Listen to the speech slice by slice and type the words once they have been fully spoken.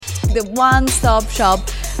the one-stop shop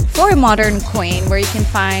for a modern queen, where you can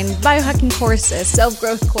find biohacking courses,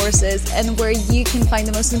 self-growth courses, and where you can find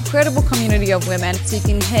the most incredible community of women so you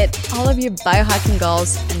can hit all of your biohacking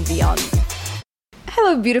goals and beyond.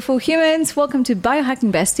 Hello, beautiful humans. Welcome to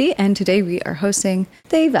Biohacking Bestie, and today we are hosting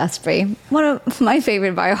Dave Asprey, one of my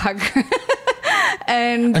favorite biohackers.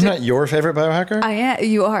 And I'm not your favorite biohacker? I am.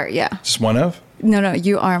 You are, yeah. Just one of? No,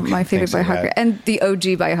 you are my favorite biohacker and the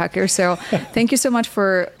OG biohacker. So thank you so much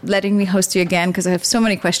for letting me host you again, because I have so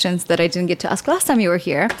many questions that I didn't get to ask last time you were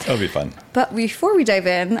here. That'll be fun. But before we dive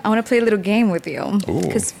in, I want to play a little game with you,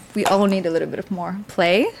 because we all need a little bit of more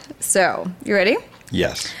play. So, you ready?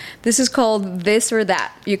 Yes. This is called This or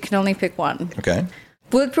That. You can only pick one. Okay.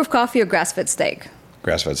 Bulletproof coffee or grass-fed steak?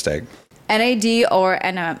 Grass-fed steak. NAD or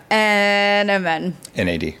NMN?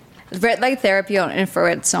 NAD. Red light therapy or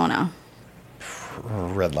infrared sauna?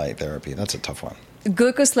 Red light therapy. That's a tough one.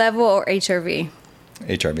 Glucose level or HRV?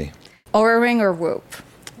 HRV. Aura ring or Whoop?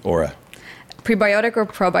 Aura. Prebiotic or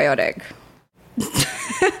probiotic?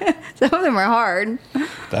 Some of them are hard.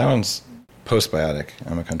 That one's postbiotic.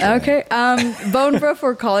 I'm a country Okay. Bone broth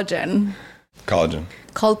or collagen? Collagen.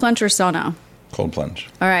 Cold plunge or sauna? Cold plunge.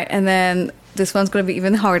 All right. And then this one's going to be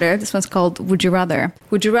even harder. This one's called Would You Rather.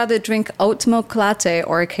 Would you rather drink oat milk latte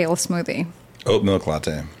or a kale smoothie? Oat milk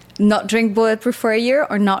latte. Not drink Bulletproof for a year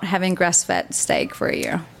or not having grass-fed steak for a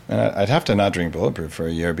year? And I'd have to not drink Bulletproof for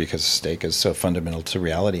a year because steak is so fundamental to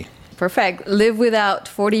reality. Perfect. Live without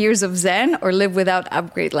 40 years of Zen or live without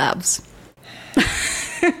Upgrade Labs?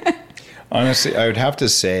 Honestly, I would have to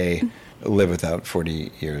say live without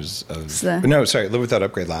 40 years of... live without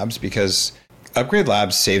Upgrade Labs, because Upgrade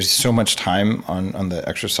Labs saves so much time on the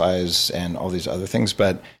exercise and all these other things,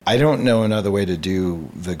 but I don't know another way to do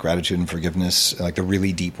the gratitude and forgiveness, like the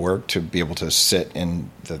really deep work, to be able to sit in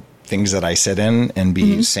the things that I sit in and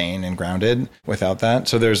be sane and grounded without that.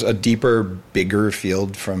 So there's a deeper, bigger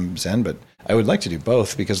field from Zen, but I would like to do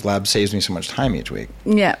both because Lab saves me so much time each week.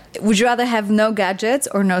 Yeah. Would you rather have no gadgets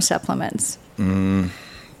or no supplements?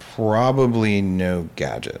 Probably no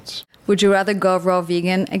gadgets. Would you rather go raw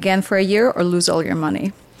vegan again for a year or lose all your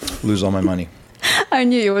money? Lose all my money. I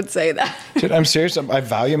knew you would say that. Dude, I'm serious. I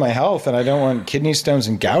value my health and I don't want kidney stones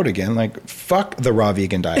and gout again. Like, fuck the raw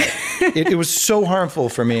vegan diet. It was so harmful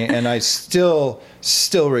for me, and I still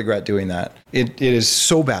regret doing that. It is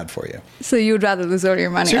so bad for you. So you would rather lose all your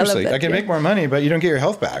money? Seriously, I can make more money, but you don't get your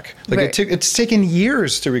health back. Like, it's taken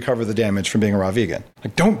years to recover the damage from being a raw vegan.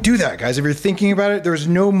 Like, don't do that, guys. If you're thinking about it, there's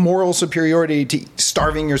no moral superiority to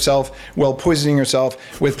starving yourself while poisoning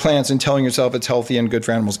yourself with plants and telling yourself it's healthy and good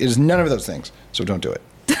for animals. It is none of those things. So don't do it.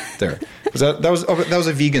 There. That was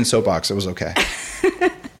a vegan soapbox. It was okay.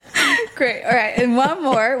 Great. All right. And one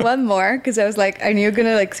more, because I was like, I knew you were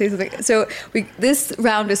going to say something. So this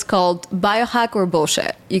round is called Biohack or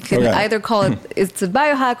Bullshit. You can either call it, it's a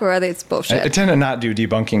biohack, or it's bullshit. I tend to not do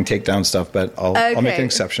debunking takedown stuff, but I'll make an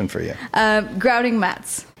exception for you. Grounding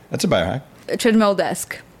mats. That's a biohack. A treadmill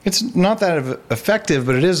desk. It's not that effective,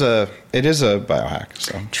 but it is a biohack.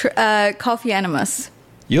 So Coffee enemas.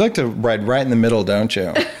 You like to ride right in the middle, don't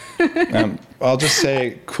you? I'll just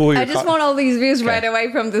say, cool your. I just want all these views right away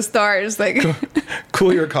from the stars. Like,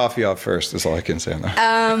 cool your coffee off first. Is all I can say on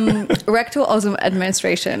that. Rectal ozone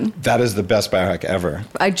administration. That is the best biohack ever.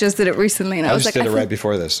 I just did it recently, and I was like, did it right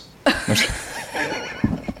before this.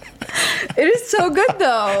 It is so good,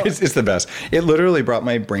 though. It's the best. It literally brought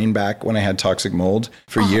my brain back when I had toxic mold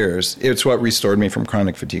for years. It's what restored me from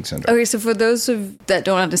chronic fatigue syndrome. Okay, so for those that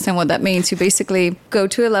don't understand what that means, you basically go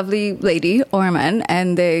to a lovely lady or a man,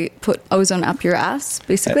 and they put ozone up your ass,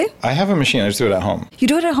 basically. I have a machine. I just do it at home. You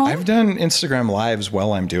do it at home? I've done Instagram lives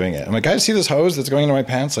while I'm doing it. I'm like, guys, see this hose that's going into my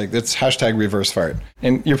pants? Like, it's hashtag reverse fart.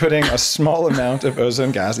 And you're putting a small amount of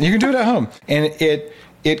ozone gas, and you can do it at home. And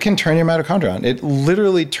it can turn your mitochondria on. It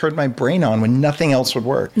literally turned my brain on when nothing else would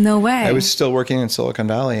work. No way. I was still working in Silicon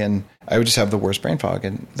Valley, and I would just have the worst brain fog.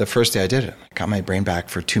 And the first day I did it, I got my brain back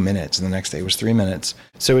for 2 minutes, and the next day was 3 minutes.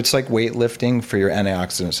 So it's like weightlifting for your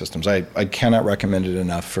antioxidant systems. I cannot recommend it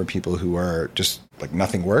enough for people who are just like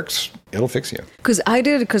nothing works. It'll fix you. Because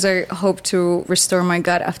I hope to restore my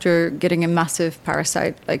gut after getting a massive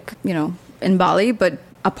parasite, in Bali. But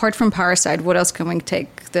apart from parasite, what else can we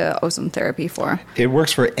take the ozone therapy for? It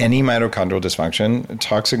works for any mitochondrial dysfunction,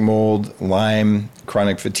 toxic mold, Lyme,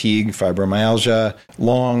 chronic fatigue, fibromyalgia,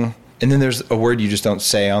 long. And then there's a word you just don't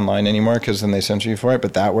say online anymore because then they censor you for it.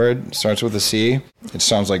 But that word starts with a C. It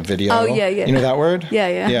sounds like video. Oh, yeah. You know that word?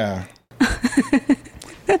 Yeah.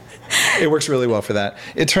 It works really well for that.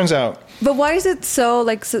 It turns out. But why is it so,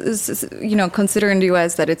 like, considering the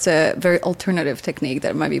US that it's a very alternative technique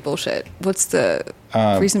that might be bullshit? What's the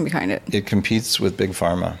reason behind it? It competes with big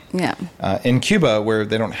pharma. Yeah. In Cuba, where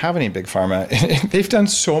they don't have any big pharma, they've done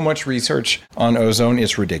so much research on ozone,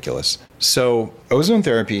 it's ridiculous. So ozone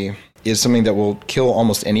therapy is something that will kill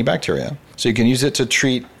almost any bacteria. So you can use it to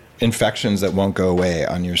treat infections that won't go away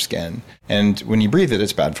on your skin. And when you breathe it,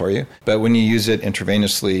 it's bad for you. But when you use it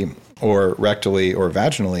intravenously or rectally or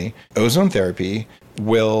vaginally, ozone therapy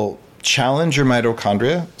will challenge your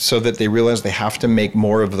mitochondria so that they realize they have to make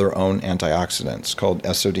more of their own antioxidants called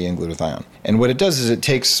SOD and glutathione. And what it does is it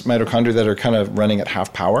takes mitochondria that are kind of running at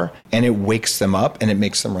half power and it wakes them up and it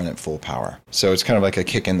makes them run at full power. So it's kind of like a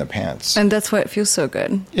kick in the pants. And that's why it feels so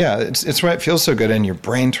good. Yeah, it's why it feels so good and your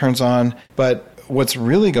brain turns on. But what's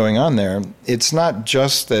really going on there, it's not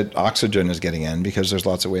just that oxygen is getting in, because there's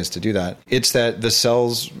lots of ways to do that. It's that the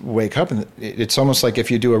cells wake up, and it's almost like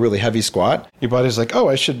if you do a really heavy squat, your body's like, oh,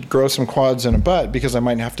 I should grow some quads and a butt because I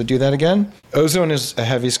might have to do that again. Ozone is a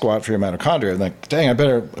heavy squat for your mitochondria. Like, dang, I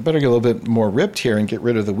better get a little bit more ripped here and get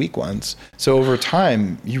rid of the weak ones. So over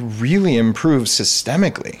time, you really improve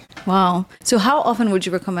systemically. Wow. So how often would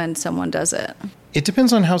you recommend someone does it? It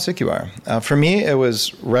depends on how sick you are. For me, it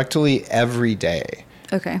was rectally every day.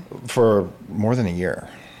 Okay. For more than a year,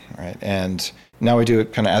 right? And now I do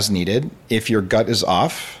it kind of as needed. If your gut is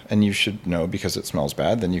off, and you should know because it smells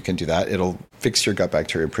bad, then you can do that. It'll fix your gut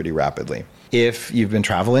bacteria pretty rapidly. If you've been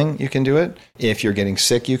traveling, you can do it. If you're getting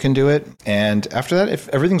sick, you can do it. And after that, if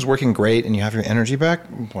everything's working great and you have your energy back,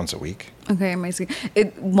 once a week. Okay, amazing.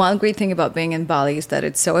 One great thing about being in Bali is that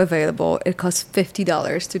it's so available. It costs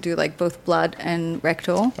 $50 to do like both blood and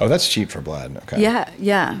rectal. Oh, that's cheap for blood. Okay.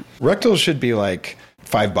 Yeah. Rectal should be like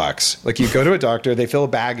 $5. Like you go to a doctor, they fill a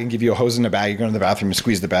bag and give you a hose in a bag. You go to the bathroom, you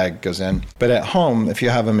squeeze the bag, it goes in. But at home, if you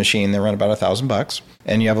have a machine, they run about $1,000,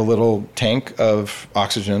 and you have a little tank of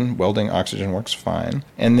oxygen. Welding oxygen works fine,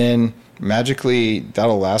 and then magically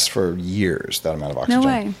that'll last for years, that amount of oxygen. No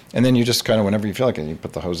way. And then you just kind of, whenever you feel like it, you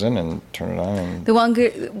put the hose in and turn it on. And the one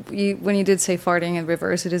good, when you did say farting in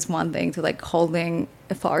reverse, it is one thing to like holding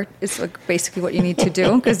a fart. It's like basically what you need to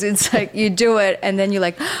do, because it's like you do it and then you're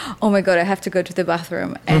like, oh my God, I have to go to the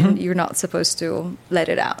bathroom, and you're not supposed to let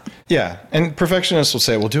it out. Yeah. And perfectionists will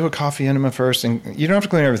say, well, do a coffee enema first, and you don't have to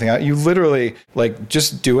clean everything out. You literally like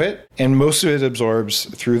just do it, and most of it absorbs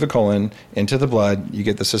through the colon into the blood. You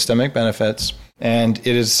get the systemic benefits, and it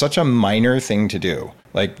is such a minor thing to do.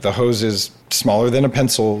 Like the hose is smaller than a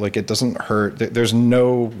pencil. Like it doesn't hurt. There's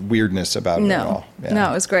no weirdness about it at all. Yeah.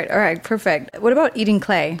 No, it's great. All right, perfect. What about eating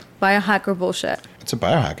clay? Biohack or bullshit? It's a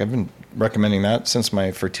biohack. I've been recommending that since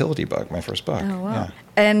my fertility book, my first book. Oh, wow. Yeah.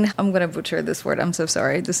 And I'm going to butcher this word. I'm so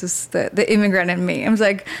sorry. This is the immigrant in me. I was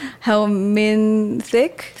like,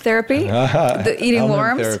 helminthic therapy? The eating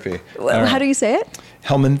worms? Therapy. How do you say it?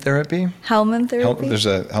 Helminth therapy. Helminth therapy? There's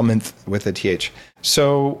a helminth with a TH.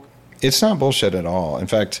 So it's not bullshit at all. In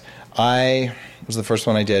fact, I was the first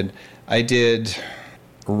one I did. I did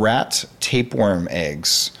rat tapeworm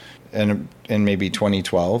eggs in maybe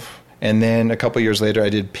 2012. And then a couple years later, I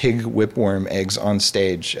did pig whipworm eggs on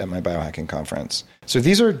stage at my biohacking conference. So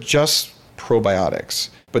these are just probiotics,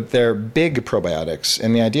 but they're big probiotics.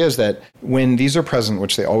 And the idea is that when these are present,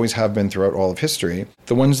 which they always have been throughout all of history,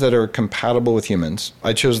 the ones that are compatible with humans,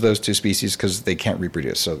 I chose those two species because they can't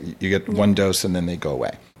reproduce. So you get one dose and then they go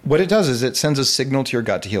away. What it does is it sends a signal to your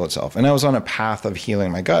gut to heal itself. And I was on a path of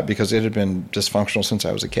healing my gut because it had been dysfunctional since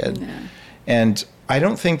I was a kid. Yeah. And I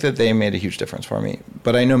don't think that they made a huge difference for me.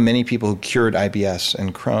 But I know many people who cured IBS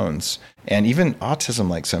and Crohn's and even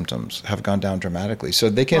autism-like symptoms have gone down dramatically. So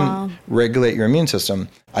they can regulate your immune system.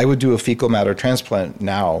 I would do a fecal matter transplant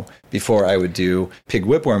now before I would do pig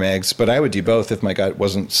whipworm eggs, but I would do both if my gut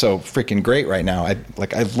wasn't so freaking great right now. I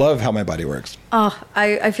love how my body works. Oh,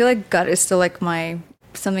 I feel like gut is still like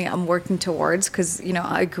something I'm working towards, because,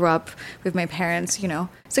 I grew up with my parents,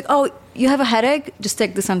 it's like, oh, you have a headache, just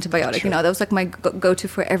take this antibiotic. Sure. That was like my go-to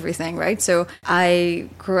for everything, right? So I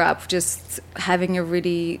grew up just having a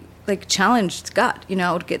really challenged gut.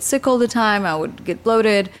 I would get sick all the time. I would get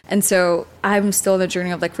bloated. And so I'm still on the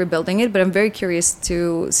journey of rebuilding it, but I'm very curious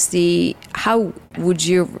to see, how would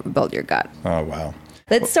you rebuild your gut? Oh, wow.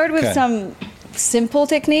 Let's start with some simple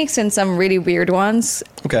techniques and some really weird ones.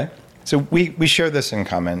 Okay. So we share this in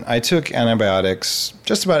common. I took antibiotics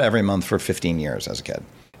just about every month for 15 years as a kid.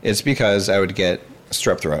 It's because I would get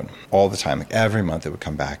strep throat all the time. Every month it would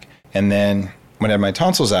come back. And then when I had my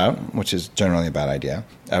tonsils out, which is generally a bad idea,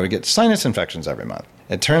 I would get sinus infections every month.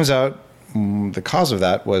 It turns out the cause of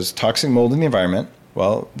that was toxic mold in the environment.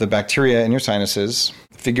 Well, the bacteria in your sinuses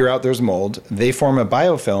figure out there's mold. They form a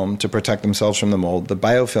biofilm to protect themselves from the mold. The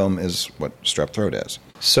biofilm is what strep throat is.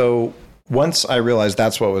 So once I realized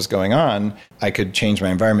that's what was going on, I could change my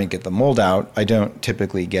environment, get the mold out. I don't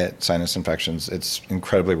typically get sinus infections. It's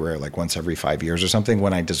incredibly rare, like once every 5 years or something,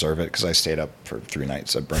 when I deserve it because I stayed up for 3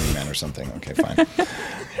 nights at Burning Man or something. Okay, fine.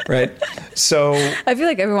 Right? So I feel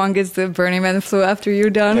like everyone gets the Burning Man flu after you're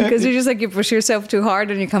done because you're just like, you push yourself too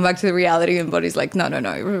hard and you come back to the reality and body's like, no.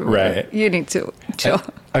 Right. You need to chill.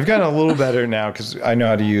 I've gotten a little better now because I know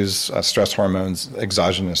how to use stress hormones,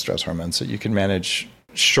 exogenous stress hormones, so you can manage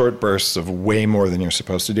short bursts of way more than you're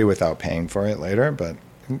supposed to do without paying for it later, but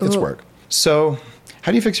it's work. So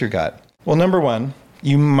how do you fix your gut? Well, number one,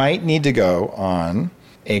 you might need to go on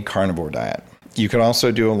a carnivore diet. You can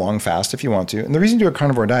also do a long fast if you want to. And the reason to do a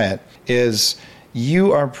carnivore diet is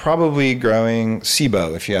you are probably growing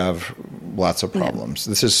SIBO if you have lots of problems.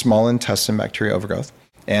 This is small intestine bacteria overgrowth.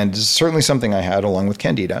 And it's certainly something I had along with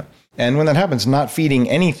Candida. And when that happens, not feeding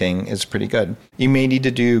anything is pretty good. You may need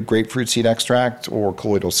to do grapefruit seed extract or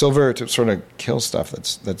colloidal silver to sort of kill stuff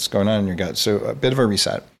that's going on in your gut. So a bit of a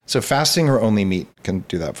reset. So fasting or only meat can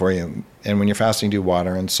do that for you. And when you're fasting, do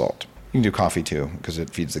water and salt. You can do coffee too, because it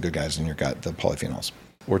feeds the good guys in your gut, the polyphenols.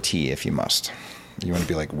 Or tea if you must. You want to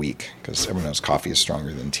be like weak, because everyone knows coffee is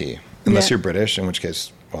stronger than tea. Unless you're British, in which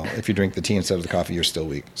case, well, if you drink the tea instead of the coffee, you're still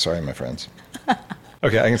weak. Sorry, my friends.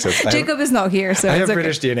 Okay, I can say Jacob is not here, so I have it's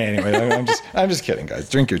British DNA anyway. I'm just kidding, guys.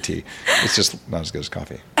 Drink your tea. It's just not as good as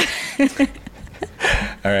coffee.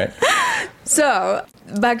 All right. So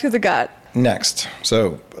back to the gut. Next,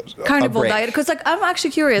 so carnivore diet, because like I'm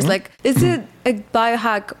actually curious, like is it a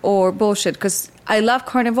biohack or bullshit? Because I love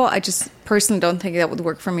carnivore, I just personally don't think that would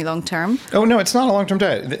work for me long term. Oh no, it's not a long-term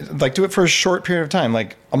diet. Like do it for a short period of time,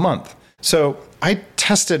 like a month. So I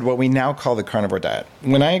tested what we now call the carnivore diet.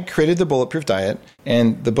 When I created the Bulletproof Diet,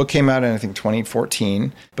 and the book came out in I think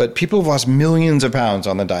 2014, but people have lost millions of pounds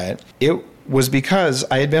on the diet. It was because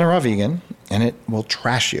I had been a raw vegan, and it will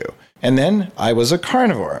trash you. And then I was a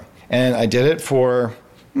carnivore. And I did it for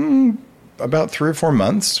about 3 or 4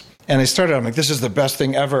 months. And I started, I'm like, this is the best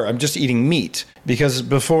thing ever. I'm just eating meat. Because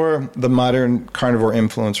before the modern carnivore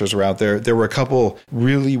influencers were out there, there were a couple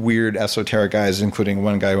really weird esoteric guys, including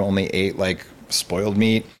one guy who only ate like spoiled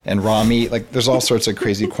meat and raw meat. Like there's all sorts of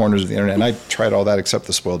crazy corners of the internet. And I tried all that except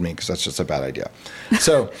the spoiled meat because that's just a bad idea.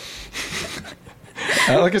 So,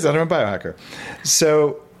 like I said, I'm a biohacker.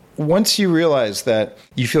 So once you realize that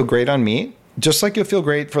you feel great on meat, just like you'll feel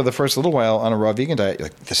great for the first little while on a raw vegan diet, you're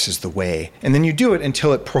like, this is the way. And then you do it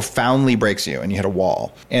until it profoundly breaks you and you hit a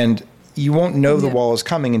wall. And you won't know the wall is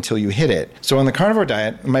coming until you hit it. So on the carnivore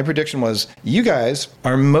diet, my prediction was you guys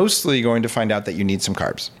are mostly going to find out that you need some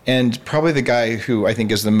carbs. And probably the guy who I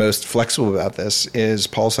think is the most flexible about this is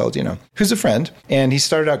Paul Saladino, who's a friend. And he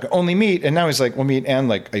started out only meat. And now he's like, well, meat and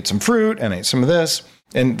like ate some fruit and ate some of this.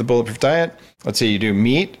 And the Bulletproof Diet, let's say you do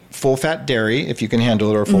meat, full-fat dairy, if you can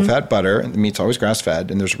handle it, or full-fat butter. And the meat's always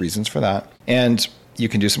grass-fed, and there's reasons for that. And you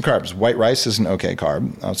can do some carbs. White rice is an okay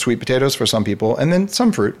carb. Sweet potatoes for some people, and then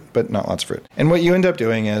some fruit, but not lots of fruit. And what you end up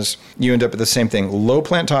doing is you end up with the same thing. Low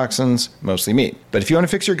plant toxins, mostly meat. But if you want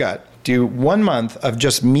to fix your gut, do 1 month of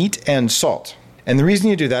just meat and salt. And the reason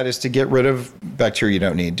you do that is to get rid of bacteria you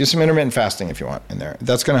don't need. Do some intermittent fasting if you want in there.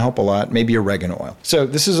 That's going to help a lot. Maybe oregano oil. So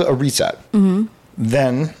this is a reset.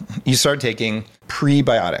 Then you start taking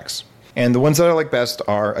prebiotics. And the ones that I like best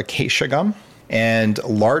are acacia gum and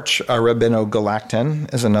larch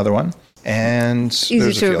arabinogalactan is another one. And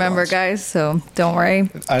easy to remember, guys, so don't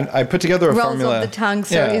worry. I put together a formula. Rolls off the tongue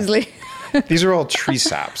so easily. These are all tree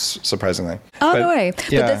saps, surprisingly. Oh, no way.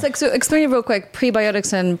 Yeah. But that's like, so explain it real quick,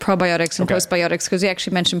 prebiotics and probiotics and postbiotics, because you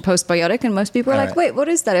actually mentioned postbiotic, and most people are like, wait, what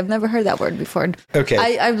is that? I've never heard that word before. Okay.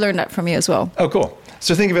 I've learned that from you as well. Oh, cool.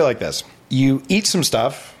 So think of it like this. You eat some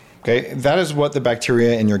stuff, okay? That is what the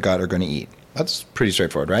bacteria in your gut are going to eat. That's pretty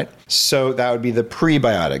straightforward, right? So that would be the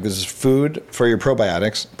prebiotic. This is food for your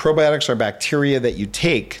probiotics. Probiotics are bacteria that you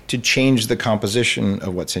take to change the composition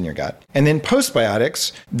of what's in your gut. And then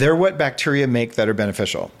postbiotics, they're what bacteria make that are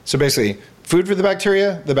beneficial. So basically, food for the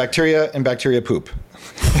bacteria, and bacteria poop.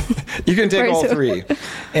 You can take all three.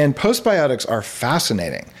 And postbiotics are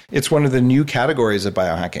fascinating. It's one of the new categories of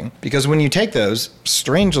biohacking because when you take those,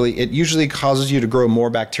 strangely, it usually causes you to grow more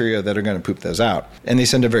bacteria that are going to poop those out. And they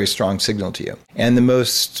send a very strong signal to you. And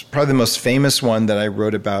probably the most famous one that I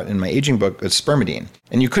wrote about in my aging book is spermidine.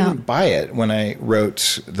 And you couldn't buy it when I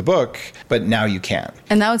wrote the book, but now you can.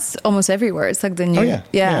 And now it's almost everywhere. It's like the new... Oh,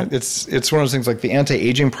 yeah. It's one of those things like the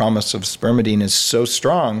anti-aging promise of spermidine is so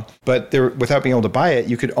strong, but without being able to buy it,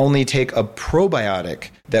 you could only take a probiotic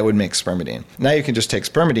that would make spermidine. Now you can just take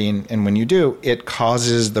spermidine, and when you do, it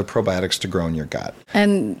causes the probiotics to grow in your gut.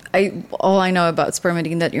 And all I know about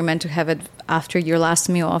spermidine that you're meant to have it after your last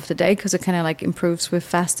meal of the day because it kind of like improves with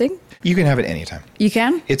fasting. You can have it anytime. You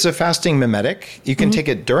can? It's a fasting mimetic. You can take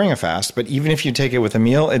it during a fast, but even if you take it with a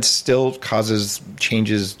meal, it still causes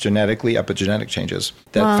changes genetically, epigenetic changes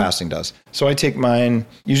that fasting does. So I take mine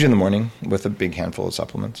usually in the morning with a big handful of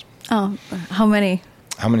supplements. Oh, how many?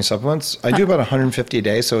 How many supplements? I do about 150 a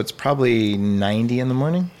day, so it's probably 90 in the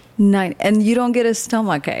morning. 9. And you don't get a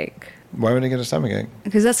stomach ache? Why would I get a stomach ache?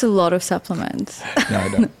 Because that's a lot of supplements. No, I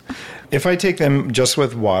don't. If I take them just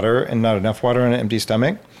with water and not enough water on an empty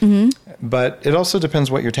stomach, but it also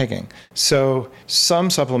depends what you're taking. So some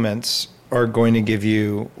supplements are going to give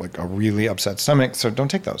you like a really upset stomach, so don't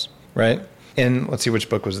take those, right? And let's see, which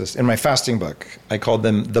book was this? In my fasting book, I called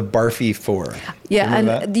them the Barfy 4. Yeah, and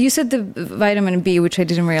that? You said the vitamin B, which I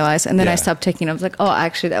didn't realize, and then I stopped taking it. I was like, oh,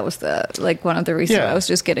 actually, that was one of the reasons I was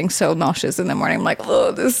just getting so nauseous in the morning. I'm like,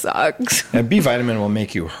 oh, this sucks. Now, B vitamin will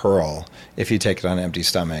make you hurl if you take it on an empty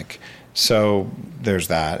stomach. So there's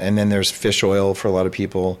that. And then there's fish oil for a lot of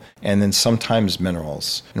people, and then sometimes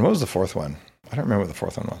minerals. And what was the fourth one? I don't remember what the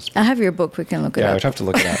fourth one was. I have your book. We can look it up. Yeah, I would have to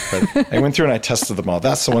look it up. But I went through and I tested them all.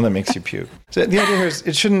 That's the one that makes you puke. So the idea here is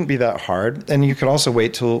it shouldn't be that hard. And you could also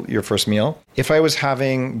wait till your first meal. If I was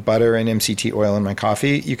having butter and MCT oil in my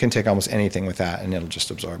coffee, you can take almost anything with that and it'll just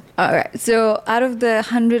absorb. All right. So out of the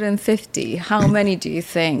 150, how many do you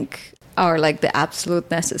think are like the absolute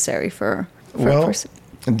necessary for a person?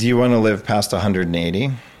 Do you want to live past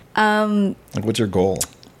 180? Like, what's your goal?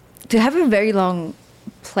 To have a very long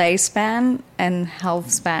play span and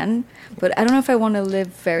health span, but I don't know if I want to live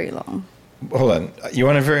very long. Hold on. You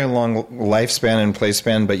want a very long lifespan and play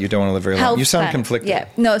span, but you don't want to live very long. You sound conflicted. Yeah.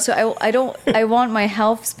 No, so I don't I want my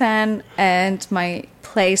health span and my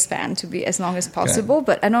play span to be as long as possible,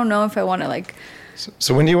 but I don't know if I want to like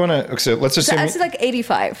So when do you want to so let's assume I said like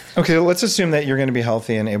 85. Okay, let's assume that you're going to be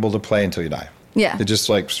healthy and able to play until you die. Yeah. It's just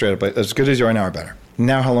like straight up as good as you are now or better.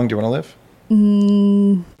 Now how long do you want to live?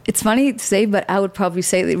 It's funny to say, but I would probably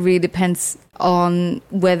say it really depends on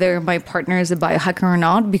whether my partner is a biohacker or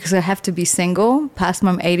not, because I have to be single past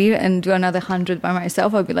my 80 and do another 100 by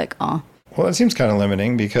myself. I'd be like, oh. Well, it seems kind of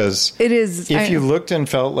limiting because it is. If you looked and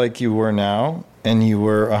felt like you were now and you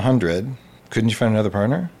were 100, couldn't you find another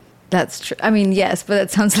partner? That's true. I mean, yes, but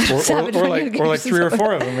that sounds like savage. Or like 3 or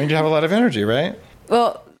 4 of them. I mean, you have a lot of energy, right?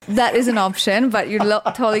 Well, that is an option, but you're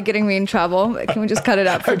totally getting me in trouble. Can we just cut it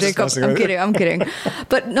out for Jacob? I'm kidding.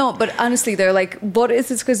 But honestly, they're like, what is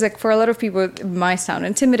this? Because like for a lot of people, it might sound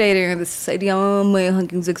intimidating. This idea,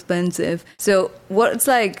 biohacking's expensive. So what's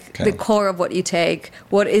like the core of what you take?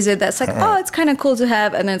 What is it that's like, it's kind of cool to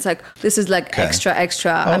have? And then it's like, this is like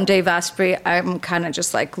extra. I'm Dave Asprey. I'm kind of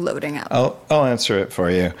just like loading up. I'll answer it for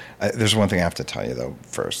you. There's one thing I have to tell you though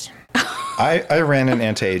first. I ran an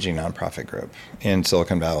anti-aging nonprofit group in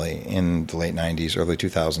Silicon Valley in the late 90s, early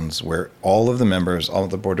 2000s, where all of the members, all of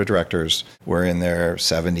the board of directors were in their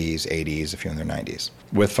 70s, 80s, a few in their 90s,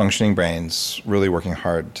 with functioning brains, really working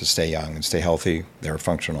hard to stay young and stay healthy. They were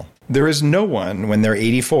functional. There is no one, when they're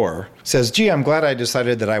 84, says, gee, I'm glad I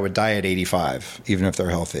decided that I would die at 85, even if they're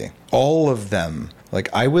healthy. All of them. Like,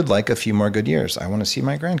 I would like a few more good years. I want to see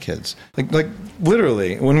my grandkids. Like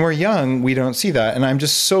literally, when we're young, we don't see that. And I'm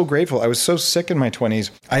just so grateful. I was so sick in my 20s.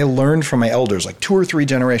 I learned from my elders, like 2 or 3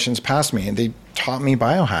 generations past me, and they taught me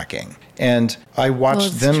biohacking. And I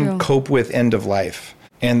watched them cope with end of life.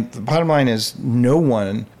 And the bottom line is no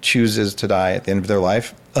one chooses to die at the end of their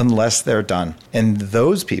life unless they're done. And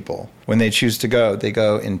those people, when they choose to go, they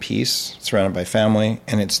go in peace, surrounded by family,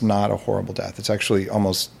 and it's not a horrible death. It's actually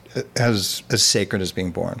almost as sacred as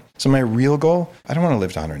being born. So my real goal, I don't want to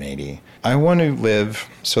live to 180. I want to live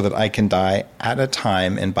so that I can die at a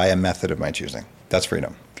time and by a method of my choosing. That's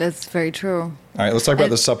freedom. That's very true. All right, let's talk about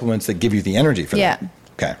the supplements that give you the energy for that.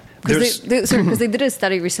 Okay. Because they did a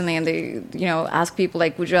study recently and they, asked people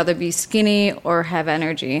like, would you rather be skinny or have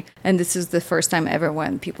energy? And this is the first time ever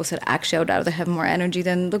when people said, actually, I would rather have more energy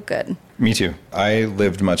than look good. Me too. I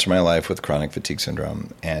lived much of my life with chronic fatigue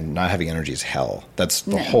syndrome, and not having energy is hell. That's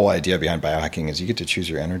the whole idea behind biohacking is you get to choose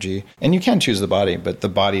your energy. And you can choose the body, but the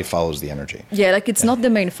body follows the energy. Yeah, like it's not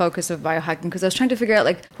the main focus of biohacking, because I was trying to figure out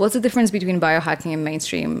like, what's the difference between biohacking and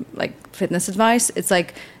mainstream like fitness advice? It's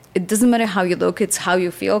like, it doesn't matter how you look, it's how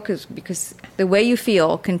you feel, because the way you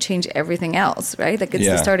feel can change everything else, right? Like it's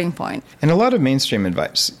the starting point. And a lot of mainstream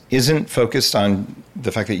advice isn't focused on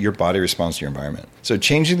the fact that your body responds to your environment. So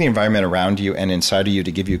changing the environment around you and inside of you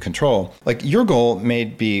to give you control, like your goal may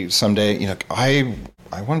be someday,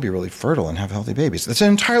 I want to be really fertile and have healthy babies. That's an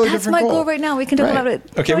entirely different goal. That's my goal right now. We can talk about it.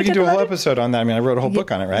 Okay, we can do a whole episode on that. I mean, I wrote a whole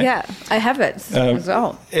book on it, right? Yeah, I have it as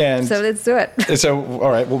well. And so let's do it. So,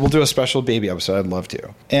 all right, well, we'll do a special baby episode. I'd love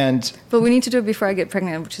to. But we need to do it before I get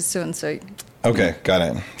pregnant, which is soon. So. Okay, got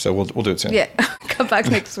it. So we'll do it soon. Yeah, come back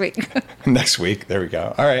next week. Next week, there we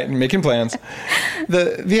go. All right, making plans.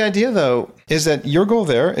 The idea, though, is that your goal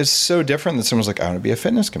there is so different than someone's like, I want to be a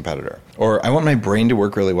fitness competitor. Or I want my brain to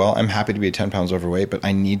work really well. I'm happy to be 10 pounds overweight, but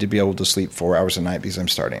I need to be able to sleep 4 hours a night because I'm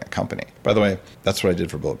starting a company. By the way, that's what I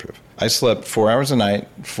did for Bulletproof. I slept 4 hours a night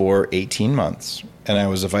for 18 months. And I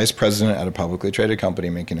was a vice president at a publicly traded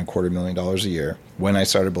company making $250,000 a year when I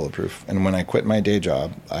started Bulletproof. And when I quit my day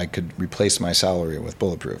job, I could replace my salary with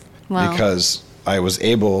Bulletproof. Wow. Because I was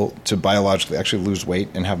able to biologically actually lose weight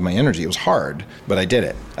and have my energy. It was hard, but I did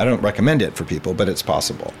it. I don't recommend it for people, but it's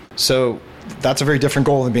possible. So that's a very different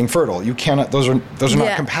goal than being fertile. You cannot; those are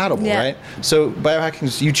not compatible, right? So biohacking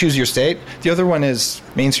is you choose your state. The other one is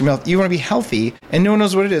mainstream health. You want to be healthy, and no one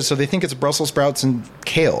knows what it is, so they think it's Brussels sprouts and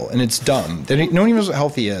kale, and it's dumb. No one even knows what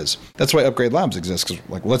healthy is. That's why Upgrade Labs exists,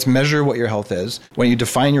 because let's measure what your health is when you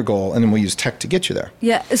define your goal, and then we'll use tech to get you there.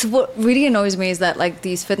 Yeah, so what really annoys me is that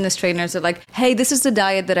these fitness trainers are like, hey, this is the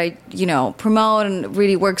diet that I promote and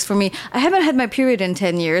really works for me. I haven't had my period in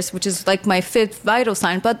 10 years, which is like my fifth vital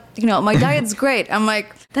sign, but my diet's great. I'm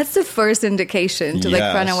like, that's the first indication to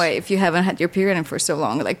run away if you haven't had your period in for so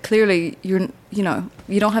long. Like clearly you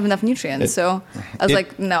don't have enough nutrients. So I was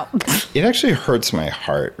like, no. It actually hurts my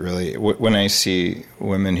heart, really, when I see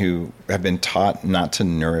women who have been taught not to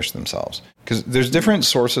nourish themselves. Because there's different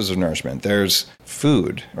sources of nourishment. There's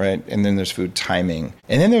food, right? And then there's food timing.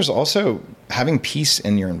 And then there's also having peace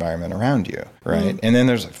in your environment around you, right? And then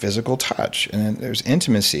there's physical touch. And then there's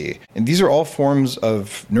intimacy. And these are all forms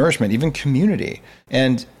of nourishment, even community.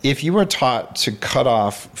 And if you are taught to cut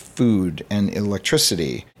off food and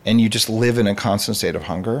electricity, and you just live in a constant state of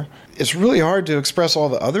hunger, it's really hard to express all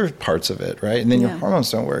the other parts of it, right? And then your hormones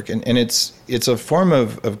don't work. And it's a form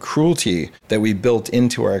of cruelty that we built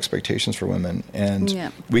into our expectations for women.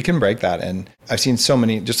 And we can break that. And I've seen so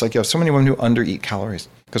many, just like you have so many women who undereat calories.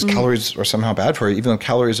 Because calories are somehow bad for you, even though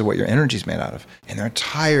calories are what your energy is made out of. And they're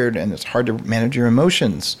tired, and it's hard to manage your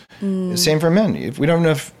emotions. Same for men. If we don't have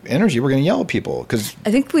enough energy, we're going to yell at people. Because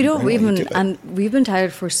I think we don't even, and we've been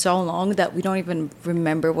tired for so long that we don't even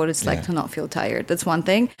remember what it's like to not feel tired. That's one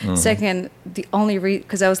thing. Second, the only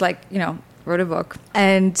because I was like, wrote a book,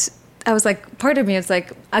 and I was like, part of me is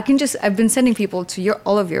like, I've been sending people to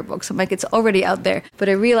all of your books. I'm like, it's already out there. But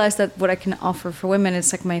I realized that what I can offer for women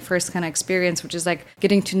is like my first kind of experience, which is like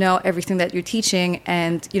getting to know everything that you're teaching.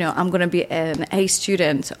 And, I'm going to be an A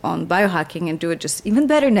student on biohacking and do it just even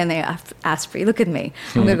better than they Asprey. Look at me.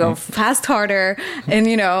 I'm going to go fast harder and,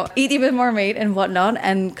 eat even more meat and whatnot.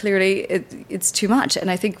 And clearly it's too much. And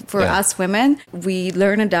I think for us women, we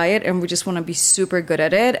learn a diet and we just want to be super good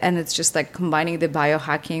at it. And it's just like combining the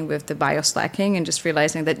biohacking with the bioslacking and just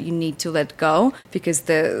realizing that you need to let go because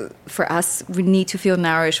for us, we need to feel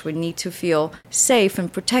nourished. We need to feel safe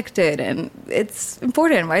and protected. And it's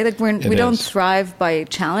important, right? Like we don't thrive by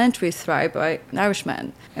challenge. We thrive by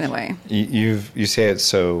nourishment in a way. You say it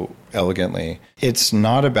so elegantly. It's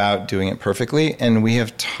not about doing it perfectly. And we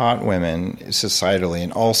have taught women societally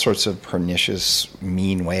in all sorts of pernicious,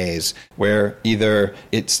 mean ways where either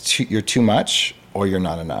you're too much or you're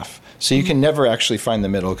not enough. So you can never actually find the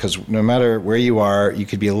middle because no matter where you are, you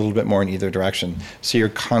could be a little bit more in either direction. So you're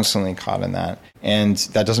constantly caught in that. And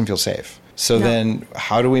that doesn't feel safe. So then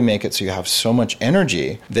how do we make it so you have so much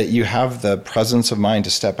energy that you have the presence of mind to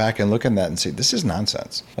step back and look at that and say, this is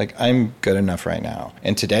nonsense. Like, I'm good enough right now.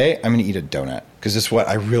 And today I'm going to eat a donut because it's what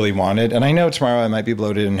I really wanted. And I know tomorrow I might be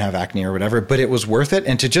bloated and have acne or whatever, but it was worth it.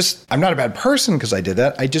 And I'm not a bad person because I did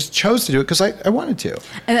that. I just chose to do it because I wanted to.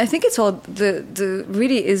 And I think it's all the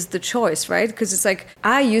really is the choice, right? Because it's like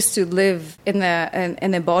I used to live in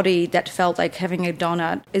a body that felt like having a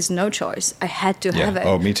donut is no choice. I had to have it.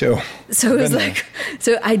 Oh, me too. So it was like,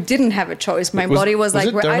 so I didn't have a choice. My body was like,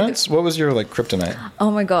 it donuts? What was your kryptonite? Oh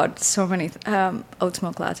my God, so many oat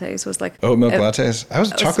milk lattes was like oat milk lattes. I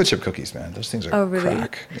was chocolate chip cookies, man. Those things are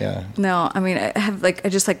crack. Yeah. No, I mean I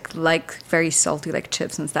just like very salty like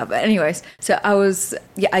chips and stuff. But anyways, so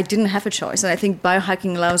I didn't have a choice, and I think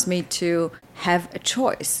biohacking allows me to have a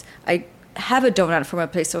choice. I have a donut from a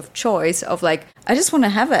place of choice of like, I just want to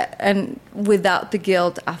have it and without the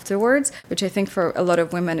guilt afterwards, which I think for a lot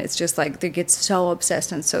of women, it's just like they get so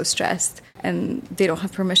obsessed and so stressed and they don't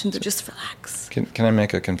have permission to just relax. Can I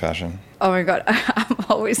make a confession? Oh my God, I'm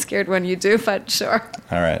always scared when you do, but sure.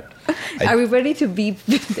 All right. Are we ready to be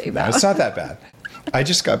Dave? No, it's not that bad. I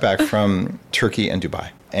just got back from Turkey and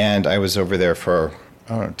Dubai, and I was over there for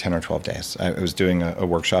I don't know, 10 or 12 days. I was doing a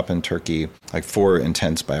workshop in Turkey, like 4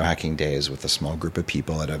 intense biohacking days with a small group of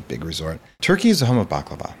people at a big resort. Turkey is the home of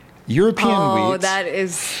baklava. European wheat. Oh, that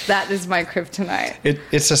is my kryptonite.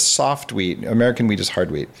 It's a soft wheat. American wheat is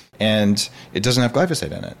hard wheat. And it doesn't have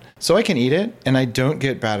glyphosate in it. So I can eat it, and I don't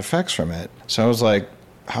get bad effects from it. So I was like,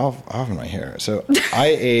 how am I here? So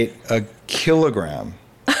I ate a kilogram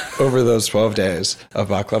over those 12 days of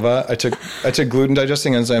baklava. I took gluten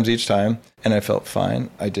digesting enzymes each time, and I felt fine.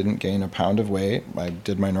 I didn't gain a pound of weight. I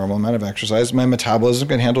did my normal amount of exercise. My metabolism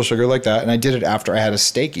can handle sugar like that, and I did it after I had a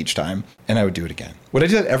steak each time, and I would do it again. Would I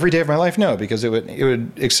do that every day of my life? No, because it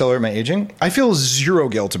would accelerate my aging. I feel zero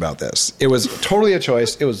guilt about this. It was totally a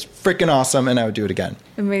choice. It was freaking awesome, and I would do it again.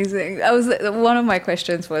 Amazing. One of my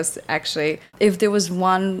questions was actually if there was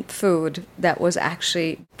one food that was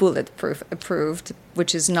actually bulletproof approved,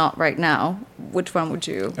 which is not right now, which one would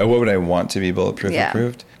you? Oh, what would I want to be bulletproof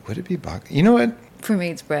approved? Would it be You know what? For me,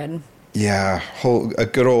 it's bread. Yeah, a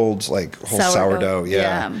good old whole sourdough.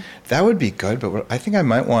 Yeah, that would be good. But I think I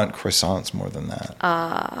might want croissants more than that.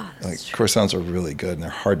 Croissants are really good, and they're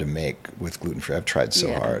hard to make with gluten free. I've tried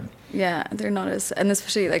so hard. Yeah, they're not and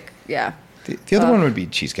especially The other one would be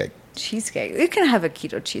cheesecake. Cheesecake. You can have a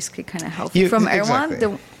keto cheesecake, kind of healthy from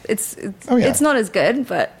Erewhon. Exactly. It's not as good,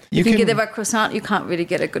 but you can get a croissant. You can't really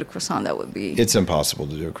get a good croissant that would be. It's impossible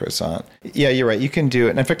to do a croissant. Yeah, you're right. You can do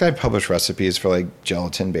it. And in fact, I've published recipes for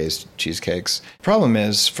gelatin-based cheesecakes. Problem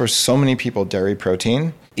is, for so many people, dairy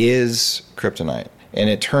protein is kryptonite. And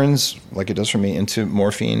it turns, like it does for me, into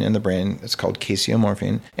morphine in the brain. It's called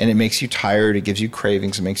casomorphine. And it makes you tired. It gives you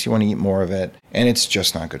cravings. It makes you want to eat more of it. And it's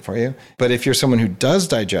just not good for you. But if you're someone who does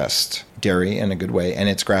digest dairy in a good way, and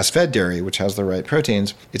it's grass-fed dairy, which has the right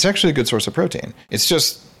proteins, it's actually a good source of protein. It's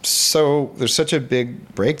just there's such a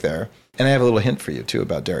big break there. And I have a little hint for you, too,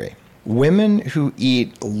 about dairy. Women who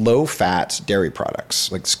eat low-fat dairy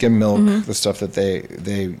products, like skim milk, the stuff that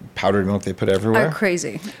they powdered milk they put everywhere. Are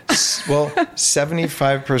crazy. Well,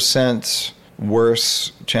 75%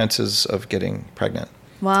 worse chances of getting pregnant.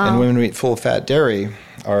 Wow. And women who eat full-fat dairy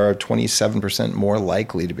are 27% more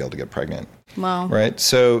likely to be able to get pregnant. Wow. Right?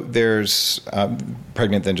 So there's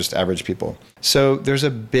pregnant than just average people. So there's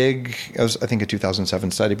a big, I think a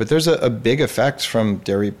 2007 study, but there's a big effect from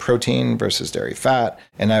dairy protein versus dairy fat.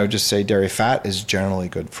 And I would just say dairy fat is generally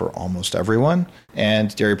good for almost everyone.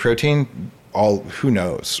 And dairy protein, who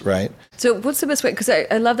knows, right? So what's the best way? Because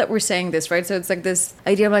I love that we're saying this, right? So it's like this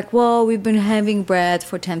idea of well, we've been having bread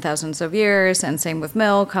for 10,000s of years, and same with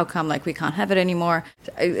milk. How come we can't have it anymore?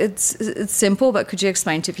 It's simple, but could you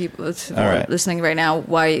explain to people listening right now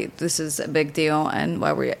why this is a big deal and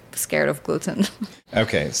why we're scared of gluten?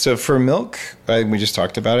 Okay, so for milk, we just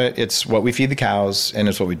talked about it. It's what we feed the cows, and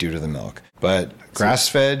it's what we do to the milk. But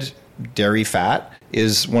grass-fed dairy fat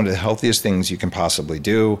is one of the healthiest things you can possibly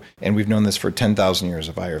do. And we've known this for 10,000 years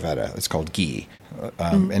of Ayurveda. It's called ghee.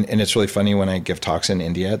 And it's really funny when I give talks in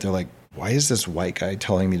India, they're like, why is this white guy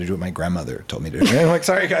telling me to do what my grandmother told me to do? And I'm like,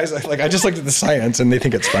 sorry, guys. I just looked at the science and they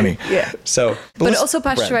think it's funny. Yeah. So, but also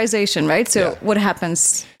pasteurization, right? So what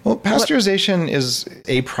happens? Well, pasteurization is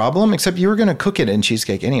a problem, except you were going to cook it in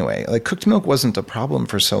cheesecake anyway. Cooked milk wasn't a problem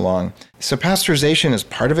for so long. So pasteurization is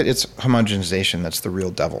part of it. It's homogenization. That's the real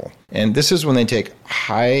devil. And this is when they take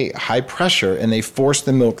high pressure and they force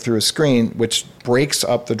the milk through a screen, which breaks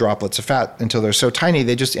up the droplets of fat until they're so tiny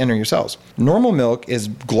they just enter your cells. Normal milk is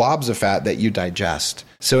globs of fat that you digest.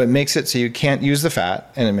 So it makes it so you can't use the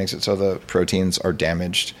fat, and it makes it so the proteins are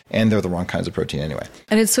damaged, and they're the wrong kinds of protein anyway.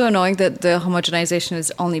 And it's so annoying that the homogenization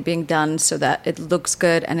is only being done so that it looks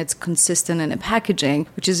good and it's consistent in the packaging,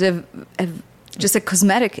 which is just a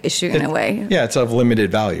cosmetic issue in a way. Yeah, it's of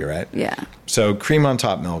limited value, right? Yeah. So cream on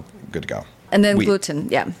top milk, good to go. And then gluten,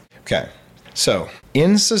 yeah. Okay. So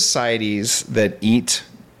in societies that eat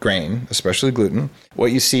grain, especially gluten,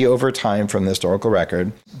 what you see over time from the historical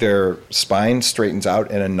record, their spine straightens out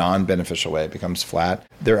in a non-beneficial way. It becomes flat.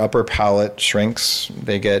 Their upper palate shrinks.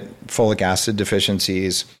 They get folic acid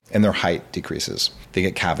deficiencies, and their height decreases. They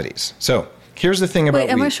get cavities. So here's the thing about wheat.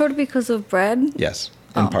 Am I short because of bread? Yes,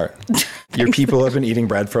 in part. Your people have been eating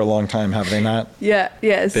bread for a long time, have they not? Yeah,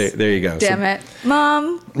 yes. There you go. Damn it.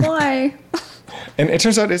 Mom, why? And it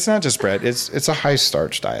turns out it's not just bread. It's a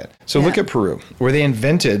high-starch diet. So look at Peru, where they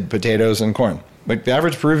invented potatoes and corn. The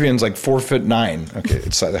average Peruvian's 4'9". Okay,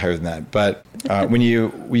 it's slightly higher than that. But when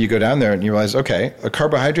you go down there and you realize, okay, a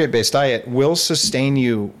carbohydrate-based diet will sustain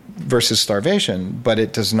you versus starvation, but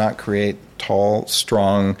it does not create tall,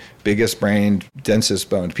 strong, biggest-brained,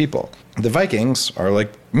 densest-boned people. The Vikings are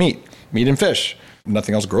like meat and fish.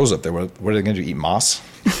 Nothing else grows up there. What are they going to do? Eat moss?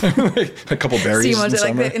 A couple berries sea moss, in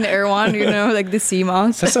summer? In Erewhon, the sea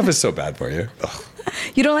moss. That stuff is so bad for you. Ugh.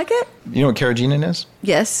 You don't like it? You know what carrageenan is?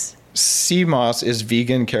 Yes. Sea moss is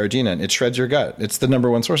vegan carrageenan. It shreds your gut. It's the number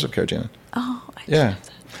one source of carrageenan. Oh, I didn't know that.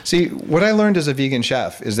 See, what I learned as a vegan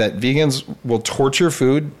chef is that vegans will torture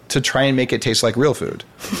food to try and make it taste like real food,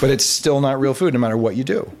 but it's still not real food no matter what you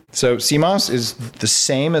do. So sea moss is the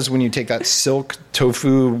same as when you take that silk,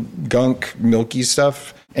 tofu, gunk, milky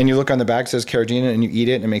stuff, and you look on the back, it says carrageenan, and you eat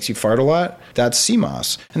it, and it makes you fart a lot. That's sea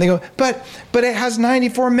moss. And they go, but it has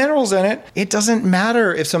 94 minerals in it. It doesn't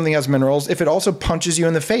matter if something has minerals if it also punches you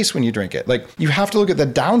in the face when you drink it. Like, you have to look at the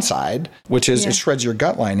downside, which is it shreds your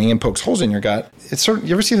gut lining and pokes holes in your gut. It's sort of,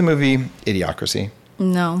 you ever see the movie Idiocracy?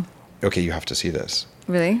 No. Okay, you have to see this.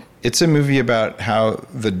 Really? It's a movie about how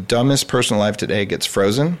the dumbest person alive today gets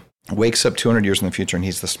frozen, wakes up 200 years in the future, and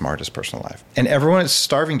he's the smartest person alive. And everyone is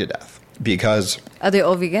starving to death because... Are they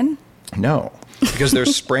all vegan? No, because they're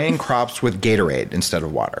spraying crops with Gatorade instead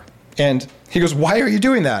of water. And he goes, why are you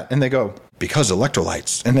doing that? And they go, because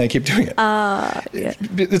electrolytes. And they keep doing it. Yeah.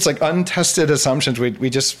 It's like untested assumptions. We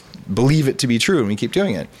just believe it to be true and we keep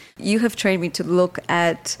doing it. You have trained me to look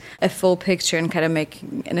at a full picture and kind of make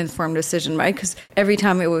an informed decision, right? Because every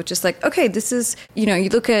time it was just like, okay, this is, you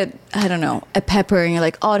look at, I don't know, a pepper and you're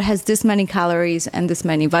like, oh, it has this many calories and this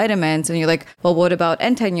many vitamins. And you're like, well, what about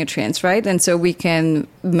anti-nutrients, right? And so we can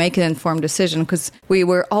make an informed decision because we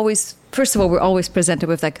were always... First of all, we're always presented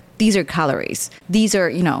with like, these are calories. These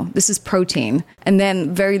are, this is protein. And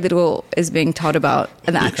then very little is being taught about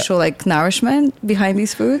an actual like nourishment behind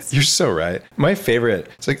these foods. You're so right. My favorite,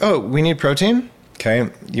 it's like, oh, we need protein. Okay.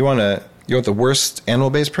 You want the worst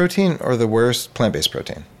animal-based protein or the worst plant-based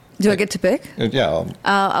protein? Do I get to pick? Yeah.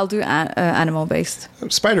 I'll do animal-based.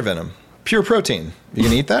 Spider venom. Pure protein. You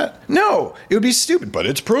can eat that? No, it would be stupid, but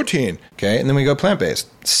it's protein. Okay, and then we go plant-based.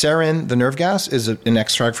 Sarin, the nerve gas, is an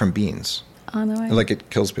extract from beans. Oh, no way. Like, it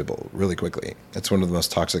kills people really quickly. It's one of the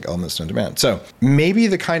most toxic elements known to man. So maybe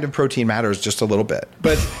the kind of protein matters just a little bit.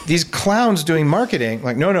 But these clowns doing marketing,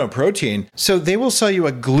 like, no, protein. So they will sell you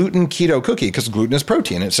a gluten keto cookie because gluten is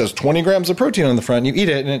protein. It says 20 grams of protein on the front. You eat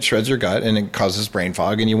it and it shreds your gut and it causes brain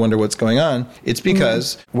fog and you wonder what's going on. It's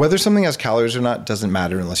because whether something has calories or not doesn't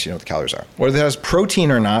matter unless you know what the calories are. Whether it has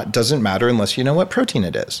protein or not doesn't matter unless you know what protein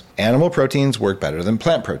it is. Animal proteins work better than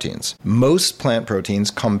plant proteins. Most plant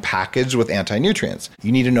proteins come packaged with anti-nutrients.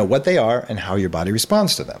 You need to know what they are and how your body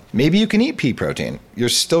responds to them. Maybe you can eat pea protein. You're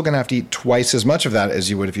still going to have to eat twice as much of that as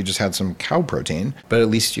you would if you just had some cow protein, but at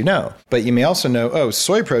least you know. But you may also know,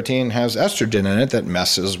 soy protein has estrogen in it that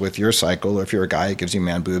messes with your cycle, or if you're a guy, it gives you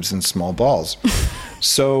man boobs and small balls.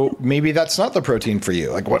 So maybe that's not the protein for you.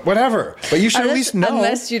 Like, whatever. But you should at least know.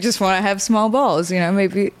 Unless you just want to have small balls,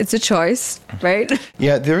 maybe it's a choice, right?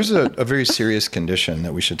 Yeah, there's a very serious condition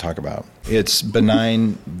that we should talk about. It's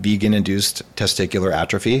benign vegan-induced testicular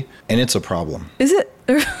atrophy, and it's a problem. Is it?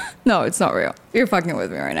 No, it's not real. You're fucking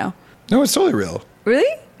with me right now. No, it's totally real.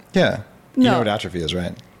 Really? Yeah. You know what atrophy is,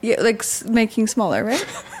 right? Yeah, like making smaller, right?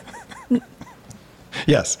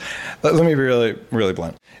 Yes. Let me be really, really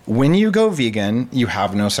blunt. When you go vegan, you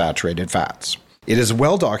have no saturated fats. It is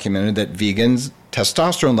well documented that vegans'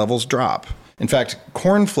 testosterone levels drop. In fact,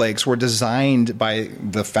 cornflakes were designed by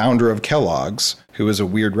the founder of Kellogg's, who is a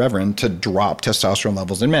weird reverend, to drop testosterone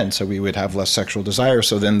levels in men so we would have less sexual desire,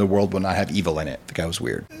 so then the world would not have evil in it. The guy was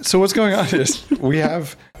weird. So what's going on is we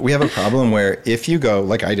have a problem where if you go,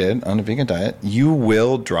 like I did, on a vegan diet, you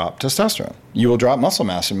will drop testosterone. You will drop muscle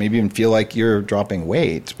mass and maybe even feel like you're dropping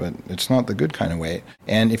weight, but it's not the good kind of weight.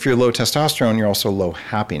 And if you're low testosterone, you're also low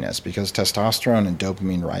happiness because testosterone and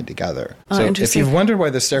dopamine ride together. So if you've wondered why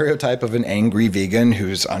the stereotype of an angry vegan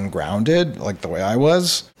who's ungrounded, like the way I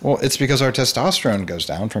was, well, it's because our testosterone goes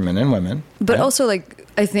down for men and women. But also,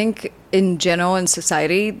 I think in general in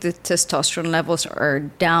society, the testosterone levels are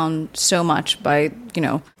down so much by,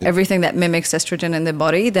 everything that mimics estrogen in the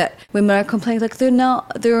body that women are complaining like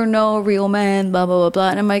there are no real men, blah, blah, blah, blah.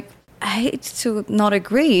 And I'm like, I hate to not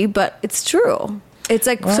agree, but it's true. It's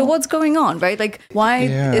like, so what's going on, right? Like, why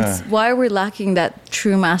are we lacking that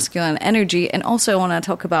true masculine energy? And also I want to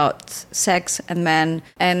talk about sex and men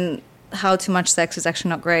and how too much sex is actually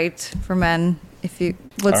not great for men.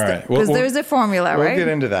 Because there's a formula, right? We'll get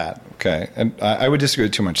into that. Okay. And I would disagree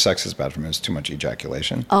with too much sex is bad for men. It's too much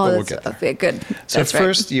ejaculation. Oh, but we'll get there. Okay, good. So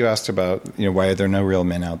first you asked about, why are there no real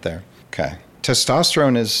men out there? Okay.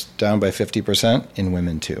 Testosterone is down by 50% in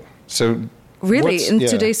women too. So really, in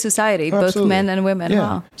today's society, both men and women. Yeah.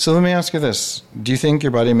 Wow. So let me ask you this. Do you think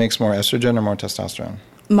your body makes more estrogen or more testosterone?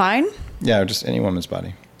 Mine? Yeah, just any woman's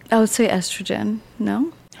body. I would say estrogen.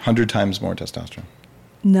 No? 100 times more testosterone.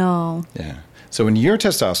 No. Yeah. So when your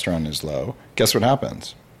testosterone is low, guess what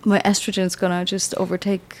happens? My estrogen is going to just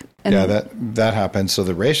overtake And that happens. So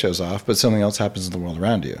the ratio's off, but something else happens in the world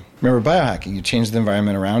around you. Remember biohacking, you change the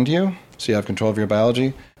environment around you, so you have control of your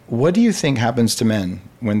biology. What do you think happens to men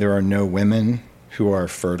when there are no women who are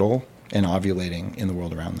fertile and ovulating in the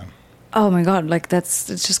world around them? Oh my God, like it's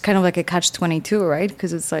just kind of like a catch-22, right?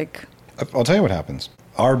 Because it's like... I'll tell you what happens.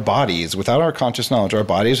 Our bodies, without our conscious knowledge, our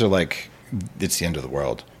bodies are like, it's the end of the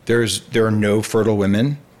world. There are no fertile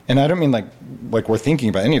women. And I don't mean like we're thinking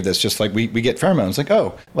about any of this, just like we get pheromones, like,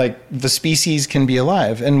 oh, like the species can be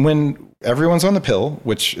alive. And when everyone's on the pill,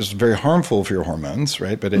 which is very harmful for your hormones,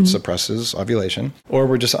 right? But it suppresses ovulation, or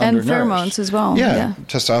we're just undernourished. And pheromones as well. Yeah,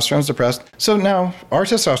 testosterone's depressed. So now our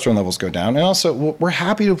testosterone levels go down. And also we're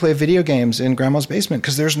happy to play video games in grandma's basement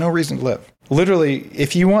because there's no reason to live. Literally,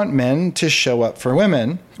 if you want men to show up for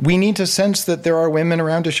women, we need to sense that there are women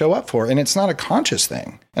around to show up for. And it's not a conscious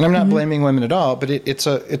thing. And I'm not blaming women at all, but it's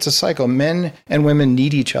a cycle. Men and women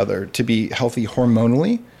need each other to be healthy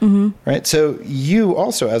hormonally, right? So you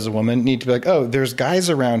also, as a woman, need to be like, oh, there's guys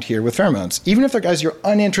around here with pheromones. Even if they're guys you're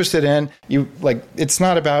uninterested in, it's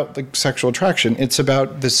not about like sexual attraction. It's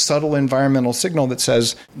about this subtle environmental signal that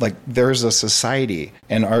says like there's a society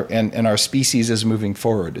and our species is moving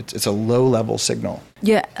forward. It's a low level signal.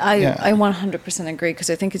 Yeah, I 100% agree, because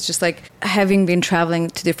I think it's just like having been traveling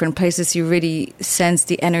to different places, you really sense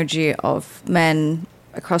the energy of men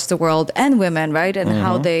across the world and women, right? And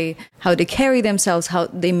how they carry themselves, how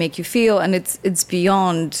they make you feel, and it's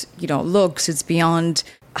beyond, looks, it's beyond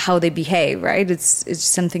how they behave, right? It's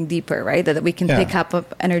something deeper, right? That we can pick up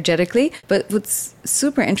energetically. But what's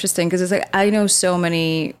super interesting, because it's like I know so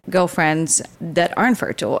many girlfriends that aren't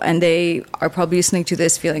fertile, and they are probably listening to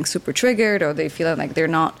this feeling super triggered, or they feel like they're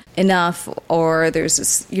not enough, or there's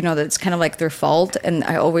this, that it's kind of like their fault. And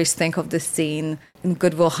I always think of this scene in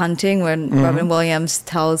Good Will Hunting when Robin Williams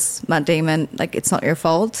tells Matt Damon, like, it's not your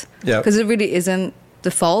fault. Yeah. Because it really isn't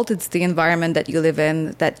the fault. It's the environment that you live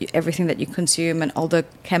in, everything that you consume and all the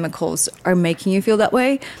chemicals are making you feel that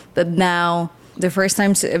way. But now, the first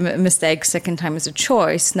time's a mistake, second time is a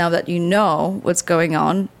choice. Now that you know what's going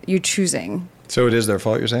on, you're choosing. So it is their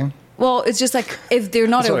fault, you're saying? Well, it's just like if they're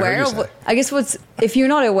not aware of I guess if you're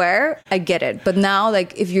not aware, I get it. But now,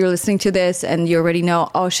 like, if you're listening to this and you already know,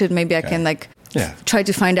 oh shit, maybe I can try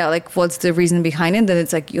to find out like what's the reason behind it, then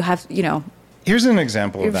it's like you have, Here's an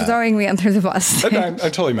example of that. You're throwing me under the bus. I'm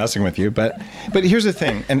totally messing with you, but here's the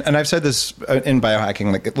thing, and I've said this in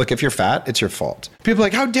biohacking, like, look, if you're fat, it's your fault. People are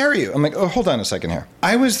like, how dare you? I'm like, oh, hold on a second here.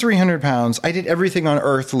 I was 300 pounds. I did everything on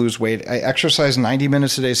earth to lose weight. I exercised 90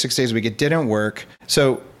 minutes a day, 6 days a week. It didn't work.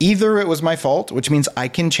 So either it was my fault, which means I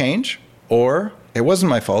can change, or it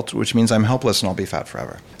wasn't my fault, which means I'm helpless and I'll be fat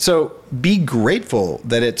forever. So be grateful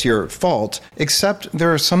that it's your fault, except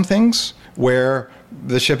there are some things where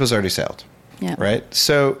the ship has already sailed. Yeah. Right?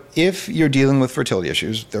 So if you're dealing with fertility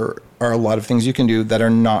issues, there are a lot of things you can do that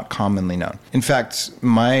are not commonly known. In fact,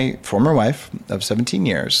 my former wife of 17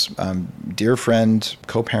 years, dear friend,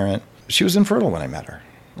 co-parent, she was infertile when I met her,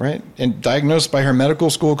 right? And diagnosed by her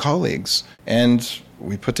medical school colleagues. And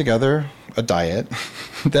we put together a diet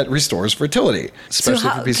that restores fertility,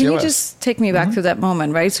 especially for PCOS. Can you just take me back to that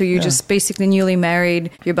moment, right? So you're just basically newly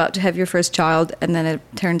married, you're about to have your first child, and then it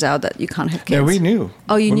turns out that you can't have kids. Yeah, we knew.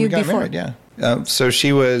 Oh, you knew before? Married, yeah. So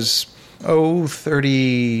she was,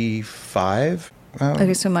 35.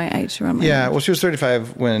 Okay, so my age. Yeah, well, she was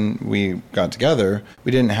 35 when we got together.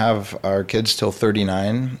 We didn't have our kids till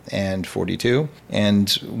 39 and 42. And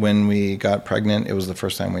when we got pregnant, it was the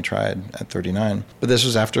first time we tried at 39. But this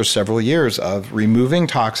was after several years of removing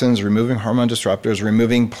toxins, removing hormone disruptors,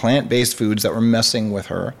 removing plant-based foods that were messing with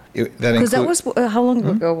her. Because that was, how long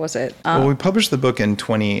ago was it? Well, we published the book in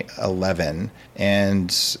 2011, and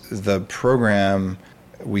the program,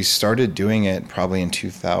 we started doing it probably in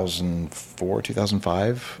 2004,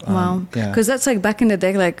 2005. Wow. Because that's like back in the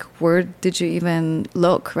day, like, where did you even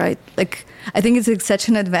look, right? Like, I think it's like such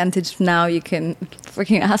an advantage now. You can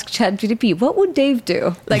freaking ask ChatGPT, what would Dave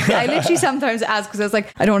do? Like, I literally sometimes ask, because I was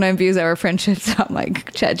like, I don't want to abuse our friendship. So I'm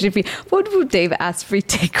like, ChatGPT, what would Dave Asprey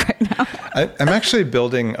take right now? I'm actually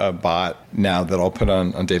building a bot now that I'll put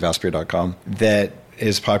on daveasprey.com that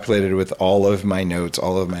is populated with all of my notes,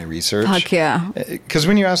 all of my research. Fuck yeah. Because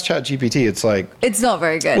when you ask ChatGPT, it's like... It's not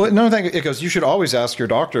very good. Well, no, it goes, you should always ask your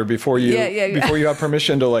doctor before you before you have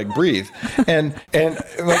permission to, like, breathe. And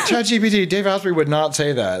like, ChatGPT, Dave Asprey would not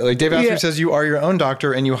say that. Like, Dave Asprey says you are your own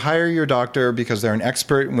doctor and you hire your doctor because they're an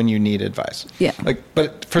expert when you need advice. Yeah. Like,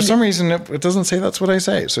 but for some reason, it doesn't say that's what I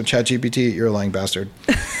say. So ChatGPT, you're a lying bastard.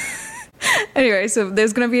 Anyway, so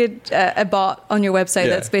there's going to be a bot on your website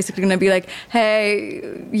that's basically going to be like, hey,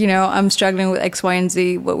 I'm struggling with X, Y, and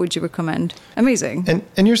Z. What would you recommend? Amazing.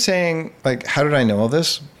 And you're saying, like, how did I know all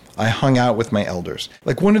this? I hung out with my elders.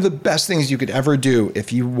 Like one of the best things you could ever do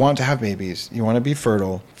if you want to have babies, you want to be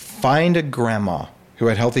fertile, find a grandma who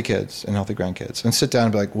had healthy kids and healthy grandkids and sit down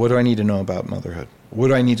and be like, what do I need to know about motherhood? What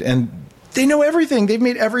do I need to, and they know everything. They've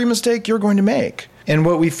made every mistake you're going to make. And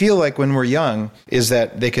what we feel like when we're young is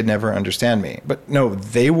that they could never understand me. But no,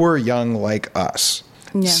 they were young like us.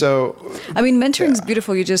 Yeah. So, I mean, mentoring is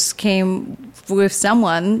beautiful. You just came with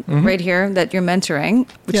someone right here that you're mentoring,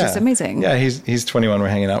 which is amazing. Yeah, he's 21. We're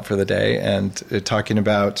hanging out for the day and talking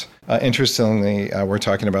about, interestingly, we're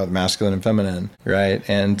talking about masculine and feminine, right?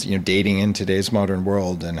 And, dating in today's modern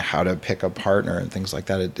world and how to pick a partner and things like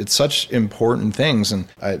that. It's such important things. And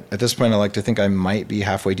at this point, I like to think I might be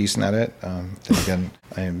halfway decent at it. Then again,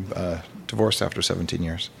 I am divorced after 17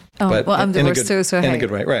 years. Oh, but well, I'm divorced too, so in a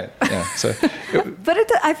good way, right? Yeah. So, but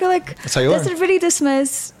I feel like that's how you learn. Doesn't really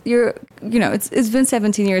dismiss your, it's been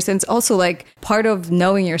 17 years, and it's also like part of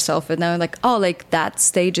knowing yourself and knowing like, oh, like that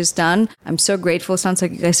stage is done. I'm so grateful. Sounds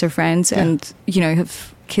like you guys are friends, and you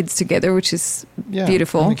have kids together, which is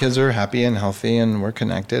beautiful. And the kids are happy and healthy, and we're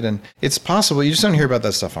connected, and it's possible. You just don't hear about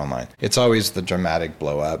that stuff online. It's always the dramatic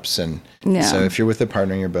blow-ups, and so if you're with a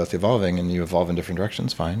partner and you're both evolving and you evolve in different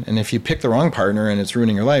directions, fine. And if you pick the wrong partner and it's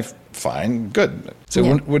ruining your life, fine, good.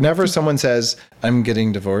 So whenever someone says, I'm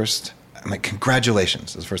getting divorced, I'm like,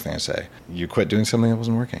 congratulations. That's the first thing I say. You quit doing something that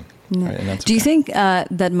wasn't working. Yeah. Right? And that's Do you think that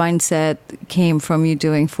mindset came from you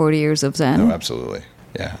doing 40 years of Zen? Oh, absolutely.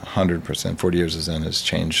 Yeah, 100%. 40 years of Zen has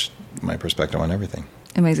changed my perspective on everything.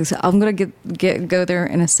 Amazing. So I'm going to go there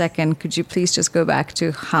in a second. Could you please just go back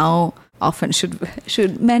to how often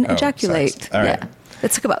should men ejaculate? Sex. All right. Yeah.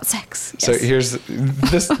 Let's talk about sex. Yes. So here's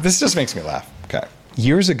this just makes me laugh. Okay.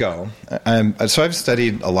 Years ago, so I've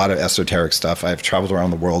studied a lot of esoteric stuff. I've traveled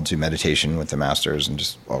around the world to meditation with the masters and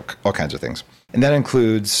just all kinds of things. And that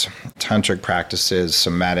includes tantric practices,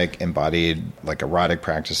 somatic, embodied, like erotic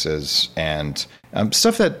practices, and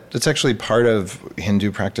stuff that's actually part of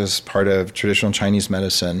Hindu practice, part of traditional Chinese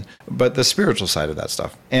medicine, but the spiritual side of that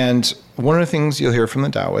stuff. And one of the things you'll hear from the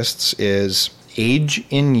Taoists is age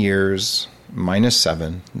in years minus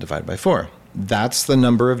 7 divided by 4. That's the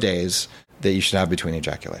number of days that you should have between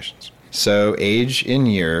ejaculations. So age in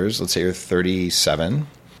years, let's say you're 37,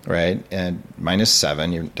 right? And minus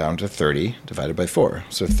 7, you're down to 30 divided by 4.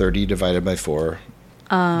 So 30 divided by 4,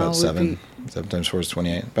 about 7. 7 times 4 is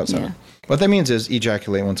 28, about 7. Yeah. What that means is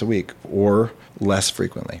ejaculate once a week or less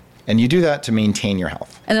frequently. And you do that to maintain your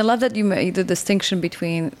health. And I love that you made the distinction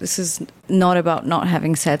between this is not about not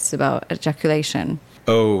having sex, it's about ejaculation.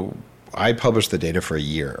 Oh, I published the data for a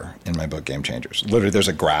year in my book, Game Changers. Literally, there's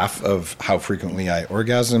a graph of how frequently I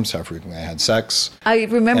orgasmed, how frequently I had sex. I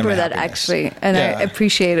remember that actually, and I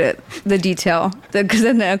appreciated the detail because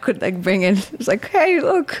then I could bring in. It's like, hey,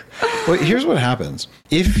 look. Well, here's what happens: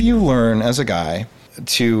 if you learn as a guy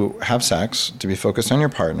to have sex, to be focused on your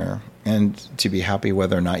partner, and to be happy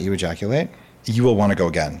whether or not you ejaculate, you will want to go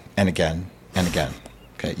again and again and again.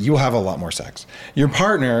 Okay, you will have a lot more sex. Your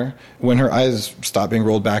partner, when her eyes stop being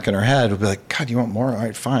rolled back in her head, will be like, God, you want more? All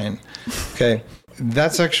right, fine. Okay,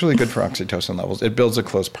 that's actually good for oxytocin levels. It builds a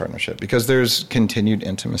close partnership because there's continued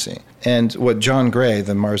intimacy. And what John Gray,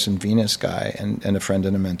 the Mars and Venus guy, and a friend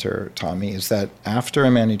and a mentor taught me is that after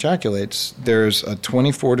a man ejaculates, there's a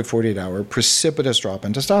 24 to 48 hour precipitous drop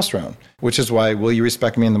in testosterone, which is why, will you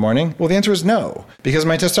respect me in the morning? Well, the answer is no, because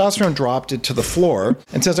my testosterone dropped it to the floor.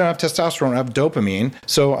 And since I don't have testosterone, I have dopamine.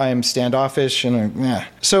 So I am standoffish and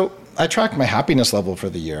So I tracked my happiness level for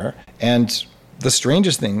the year. And the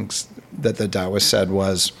strangest things that the Taoist said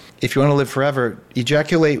was, if you want to live forever,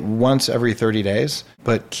 ejaculate once every 30 days,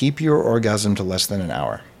 but keep your orgasm to less than an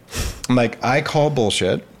hour. I'm like, I call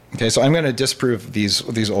bullshit. Okay, so I'm going to disprove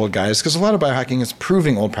these old guys because a lot of biohacking is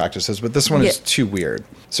proving old practices, but this one is too weird.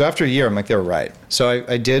 So after a year, I'm like, they were right. So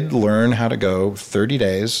I did learn how to go 30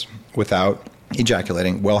 days without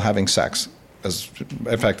ejaculating while having sex.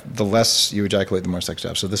 In fact, the less you ejaculate, the more sex you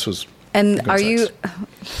have. So this was And are you...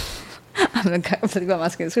 I'm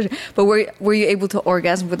asking this question, but were you able to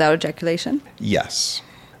orgasm without ejaculation? Yes.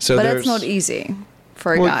 So but that's not easy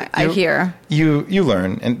for a guy, I hear. You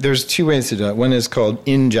learn, and there's two ways to do it. One is called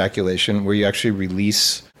injaculation, where you actually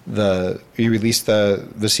release the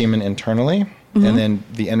semen internally, and then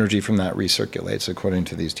the energy from that recirculates according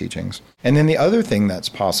to these teachings. And then the other thing that's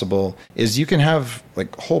possible is you can have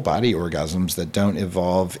whole body orgasms that don't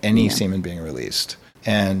involve any semen being released.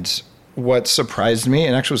 And what surprised me,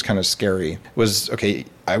 and actually was kind of scary, was, okay,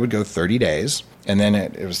 I would go 30 days, and then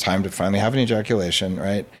it was time to finally have an ejaculation,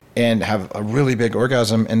 right? And have a really big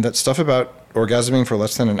orgasm. And that stuff about orgasming for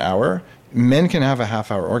less than an hour, men can have a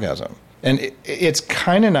half-hour orgasm. And it's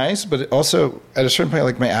kind of nice, but also at a certain point,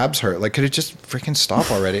 like my abs hurt. Like, could it just freaking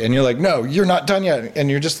stop already? And you're like, no, you're not done yet.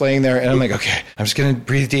 And you're just laying there. And I'm like, okay, I'm just going to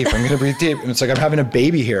breathe deep. I'm going to breathe deep. And it's like I'm having a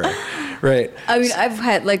baby here. Right. I mean, I've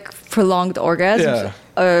had like prolonged orgasms.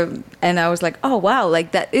 And I was like, oh, wow,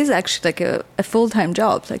 like that is actually like a full-time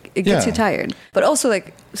job. Like it gets you tired. But also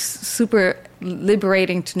like super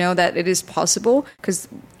liberating to know that it is possible. Because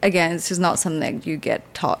again, this is not something that you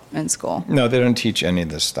get taught in school. No, they don't teach any of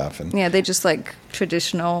this stuff. And they just like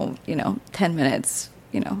traditional, 10 minutes.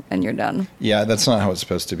 And you're done. Yeah, that's not how it's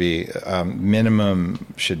supposed to be. Minimum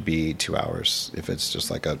should be 2 hours if it's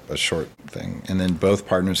just like a short thing. And then both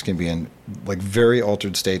partners can be in like very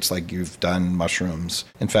altered states like you've done mushrooms.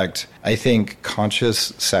 In fact, I think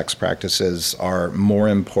conscious sex practices are more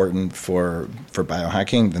important for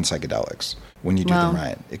biohacking than psychedelics. When you do them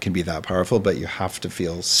right, it can be that powerful, but you have to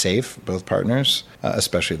feel safe, both partners,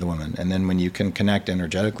 especially the woman. And then when you can connect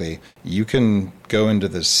energetically, you can go into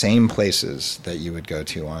the same places that you would go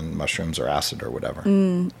to on mushrooms or acid or whatever.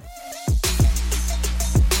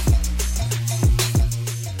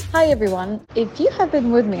 Hi, everyone. If you have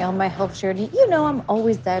been with me on my health journey, you know I'm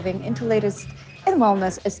always diving into latest in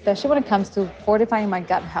wellness, especially when it comes to fortifying my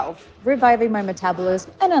gut health, reviving my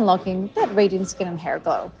metabolism, and unlocking that radiant skin and hair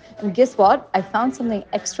glow. And guess what? I found something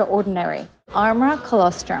extraordinary. Armra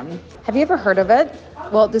colostrum. Have you ever heard of it?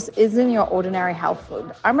 Well, this isn't your ordinary health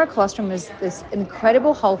food. Armra colostrum is this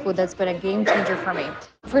incredible health food that's been a game changer for me.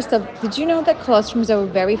 First up, did you know that colostrum is our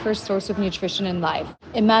very first source of nutrition in life?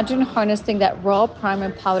 Imagine harnessing that raw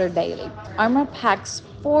primer powder daily. Armra packs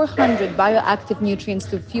 400 bioactive nutrients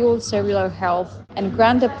to fuel cellular health and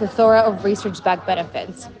grant a plethora of research-backed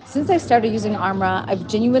benefits. Since I started using Armra, I've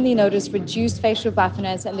genuinely noticed reduced facial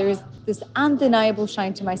puffiness, and there is this undeniable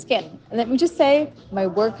shine to my skin. And let me just say, my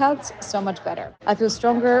workouts so much better. I feel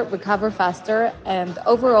stronger, recover faster, and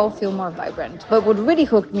overall feel more vibrant. But what really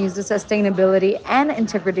hooked me is the sustainability and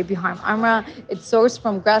integrity behind Armra. It's sourced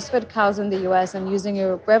from grass-fed cows in the US and using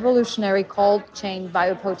a revolutionary cold chain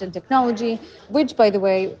biopotent technology, which, by the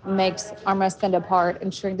way, makes Armra stand apart,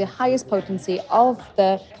 ensuring the highest potency of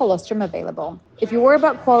the colostrum available. If you worry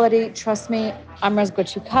about quality, trust me, Armra's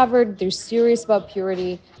got you covered. They're serious about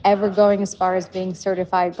purity, ever going as far as being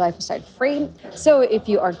certified glyphosate-free. So if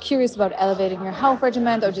you are curious about elevating your health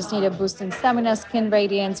regimen or just need a boost in stamina, skin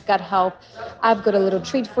radiance, gut health, I've got a little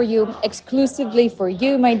treat for you. Exclusively for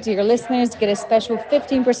you, my dear listeners, get a special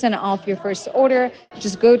 15% off your first order.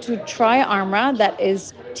 Just go to Try Armra, that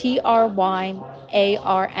is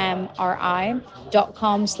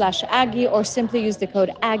TRYARMRI.com/Aggie, or simply use the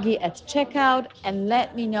code Aggie at checkout and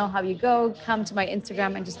let me know how you go. Come to my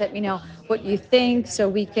Instagram and just let me know what you think so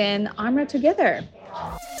we can Armra together.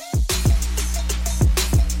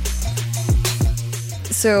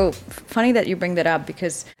 So funny that you bring that up,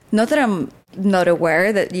 because not that I'm not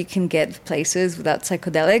aware that you can get places without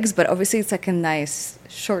psychedelics, but obviously it's like a nice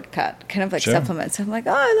shortcut, kind of like supplements. I'm like,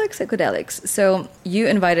 oh, I like psychedelics. So you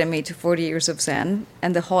invited me to 40 Years of Zen,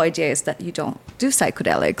 and the whole idea is that you don't do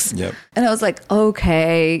psychedelics. Yep. And I was like,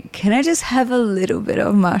 okay, can I just have a little bit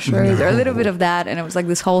of mushrooms or a little bit of that? And it was like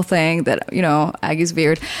this whole thing that, Aggie's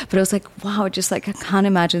weird. But I was like, wow, just like I can't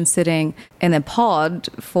imagine sitting in a pod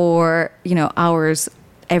for, hours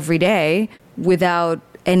every day without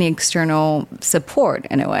any external support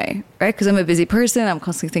in a way, right? Because I'm a busy person. I'm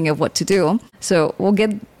constantly thinking of what to do. So we'll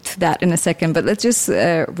get to that in a second, but let's just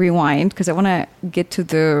rewind, because I want to get to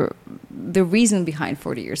the reason behind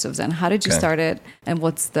 40 Years of Zen. How did you start it, and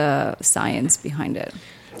what's the science behind it?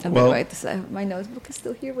 And by the way, my notebook is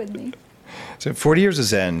still here with me. So 40 Years of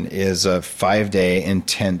Zen is a 5-day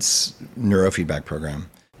intense neurofeedback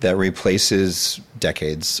program that replaces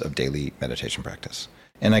decades of daily meditation practice.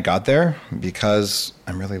 And I got there because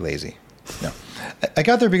I'm really lazy. No. I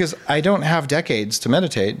got there because I don't have decades to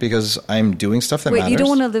meditate, because I'm doing stuff that matters. Wait, you don't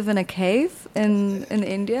want to live in a cave in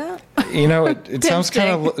India? It sounds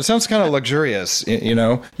kind of luxurious.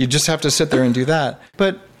 You just have to sit there and do that.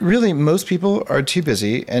 But really, most people are too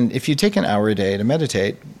busy. And if you take an hour a day to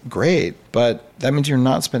meditate, great. But that means you're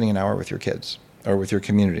not spending an hour with your kids or with your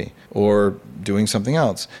community or doing something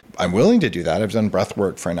else. I'm willing to do that. I've done breath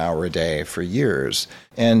work for an hour a day for years.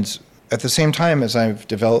 And at the same time as I've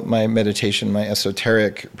developed my meditation, my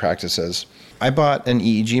esoteric practices, I bought an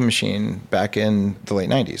EEG machine back in the late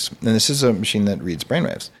 90s. And this is a machine that reads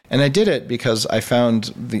brainwaves. And I did it because I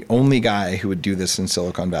found the only guy who would do this in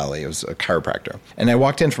Silicon Valley. It was a chiropractor. And I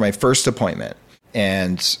walked in for my first appointment.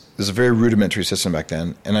 And there's a very rudimentary system back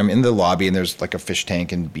then. And I'm in the lobby, and there's like a fish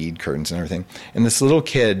tank and bead curtains and everything. And this little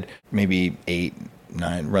kid, maybe 8,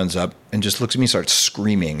 9, runs up and just looks at me, starts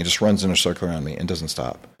screaming, and just runs in a circle around me and doesn't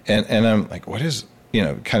stop. And I'm like, what is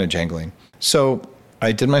kind of jangling. So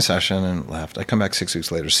I did my session and left. I come back 6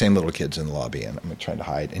 weeks later, same little kids in the lobby, and I'm trying to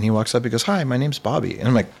hide. And he walks up, he goes, "Hi, my name's Bobby." And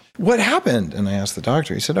I'm like, "What happened?" And I asked the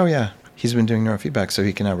doctor. He said, "Oh, yeah, he's been doing neurofeedback so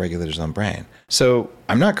he can now regulate his own brain." So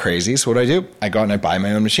I'm not crazy. So what do? I go out and I buy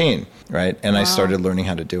my own machine, right? And I started learning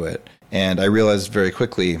how to do it. And I realized very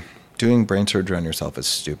quickly, doing brain surgery on yourself is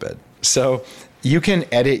stupid. So you can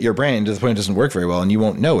edit your brain to the point it doesn't work very well, and you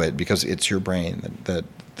won't know it because it's your brain that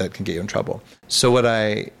can get you in trouble. So what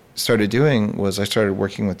I started doing was I started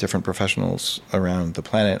working with different professionals around the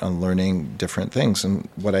planet on learning different things. And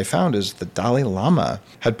what I found is the Dalai Lama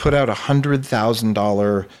had put out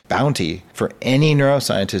 $100,000 bounty for any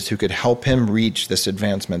neuroscientist who could help him reach this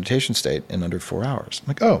advanced meditation state in under 4 hours. I'm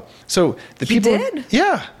like, oh, so the people... He did?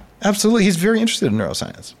 Yeah, absolutely. He's very interested in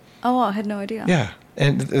neuroscience. Oh, I had no idea. Yeah.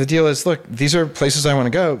 And the deal is, look, these are places I want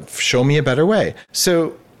to go. Show me a better way.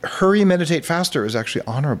 So hurry, meditate faster is actually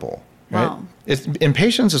honorable. Right? Wow.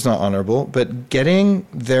 Impatience is not honorable, but getting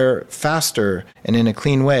there faster and in a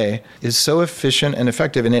clean way is so efficient and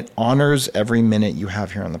effective, and it honors every minute you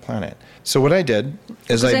have here on the planet. So what I did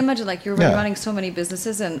is I imagine you're running so many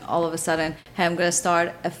businesses, and all of a sudden, hey, I'm going to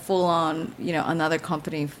start a full-on, another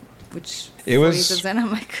company, which it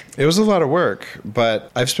was a lot of work,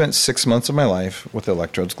 but I've spent 6 months of my life with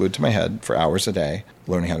electrodes glued to my head for hours a day,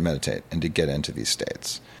 learning how to meditate and to get into these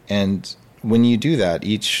states. And when you do that,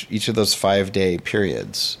 each of those 5-day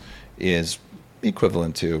periods is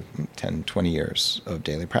equivalent to 10, 20 years of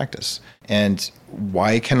daily practice. And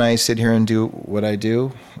why can I sit here and do what I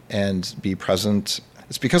do and be present?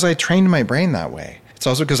 It's because I trained my brain that way. It's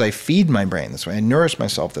also because I feed my brain this way. I nourish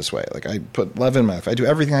myself this way. I put love in my life. I do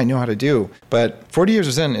everything I know how to do. But 40 years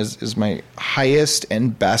of Zen is my highest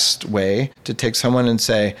and best way to take someone and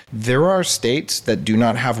say, there are states that do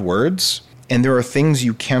not have words, and there are things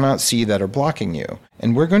you cannot see that are blocking you.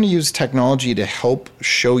 And we're going to use technology to help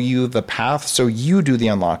show you the path so you do the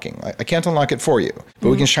unlocking. I can't unlock it for you, but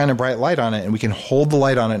we can shine a bright light on it, and we can hold the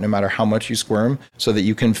light on it no matter how much you squirm so that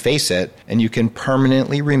you can face it and you can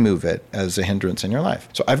permanently remove it as a hindrance in your life.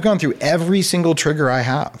 So I've gone through every single trigger I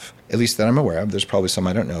have, at least that I'm aware of. There's probably some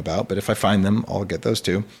I don't know about, but if I find them, I'll get those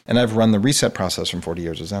too. And I've run the reset process from 40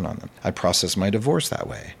 years of Zen on them. I process my divorce that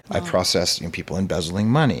way. Wow. I process people embezzling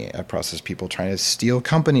money. I process people trying to steal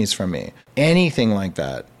companies from me. Anything like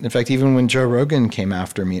that. In fact, even when Joe Rogan came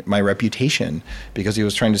after me, my reputation, because he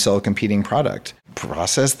was trying to sell a competing product,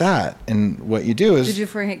 process that. And what you do is... Did you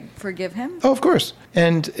forgive him? Oh, of course.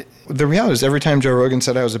 And the reality is every time Joe Rogan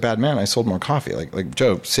said I was a bad man, I sold more coffee. Like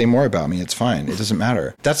Joe, say more about me. It's fine. It doesn't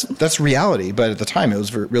matter. That's reality. But at the time, it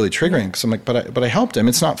was really triggering because I'm like, but I helped him.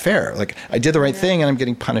 It's not fair. Like I did the right thing and I'm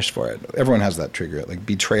getting punished for it. Everyone has that trigger. Like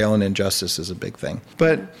betrayal and injustice is a big thing.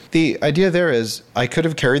 But the idea there is I could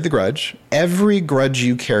have carried the grudge. Every grudge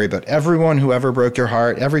you carry about everyone who ever broke your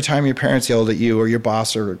heart, every time your parents yelled at you or your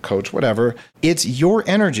boss or coach, whatever, it's your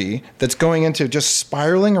energy that's going into just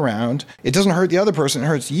spiraling around. It doesn't hurt the other person, it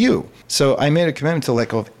hurts you. So I made a commitment to let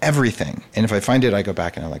go of everything. And if I find it, I go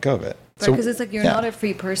back and I let go of it. Because it's like you're not a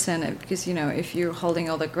free person, because, if you're holding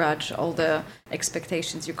all the grudge, all the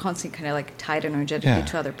expectations, you're constantly kind of tied energetically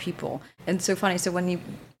to other people. And so funny. So when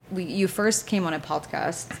you first came on a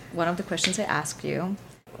podcast, one of the questions I asked you,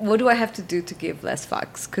 what do I have to do to give less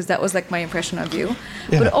fucks? Because that was my impression of you.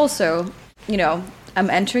 Yeah. But also, I'm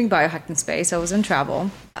entering biohacking space. I was in travel.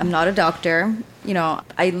 I'm not a doctor.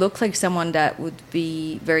 I look like someone that would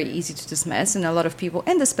be very easy to dismiss. And a lot of people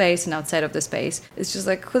in the space and outside of the space, it's just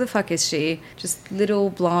who the fuck is she? Just little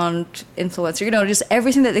blonde influencer, just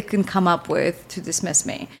everything that they can come up with to dismiss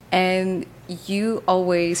me. And you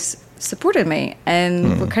always supported me.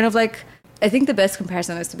 And we're kind of I think the best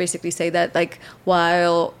comparison is to basically say that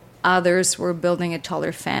while others were building a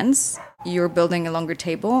taller fence, you're building a longer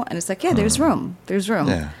table, and it's there's room.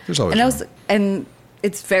 Yeah, there's always room. And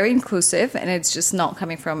it's very inclusive, and it's just not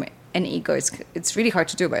coming from an ego. It's really hard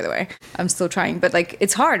to do, by the way. I'm still trying, but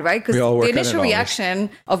it's hard, right? Because the initial reaction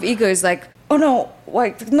of ego is oh no,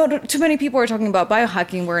 not too many people are talking about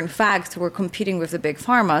biohacking, where in fact we're competing with the big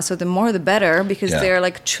pharma. So the more the better, because they're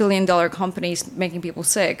 $1 trillion companies making people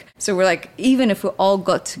sick. So we're even if we all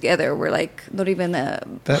got together, we're not even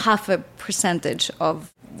half a percentage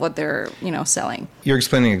of what they're selling. You're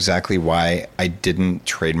explaining exactly why I didn't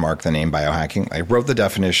trademark the name biohacking. I wrote the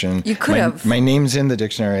definition. You could have. My name's in the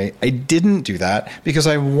dictionary. I didn't do that because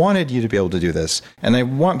I wanted you to be able to do this, and I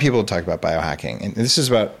want people to talk about biohacking. And this is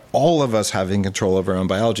about all of us having control of our own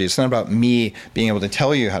biology. It's not about me being able to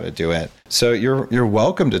tell you how to do it. So you're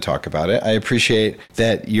welcome to talk about it. I appreciate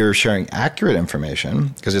that you're sharing accurate information,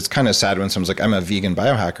 because it's kind of sad when someone's like, I'm a vegan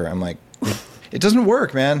biohacker. I'm like, It doesn't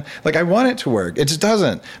work, man. Like, I want it to work. It just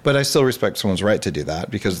doesn't. But I still respect someone's right to do that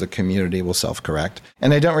because the community will self-correct.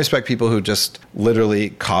 And I don't respect people who just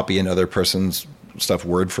literally copy another person's stuff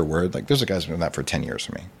word for word. Like, there's a guy's been doing that for 10 years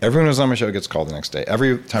for me. Everyone who's on my show gets called the next day.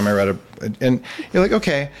 Every time I read and you're like,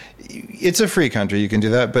 okay, it's a free country. You can do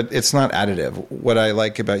that, but it's not additive. What I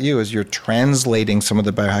like about you is you're translating some of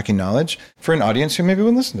the biohacking knowledge for an audience who maybe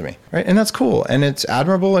wouldn't listen to me, right? And that's cool. And it's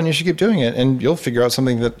admirable, and you should keep doing it. And you'll figure out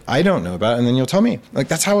something that I don't know about, and then you'll tell me. Like,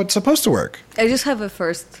 that's how it's supposed to work. I just have a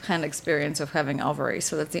first-hand experience of having ovaries,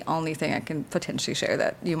 so that's the only thing I can potentially share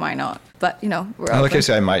that you might not. But, we're open. Like I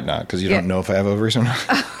say, I might not, because you don't know if I have ovaries or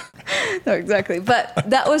not. No, exactly. But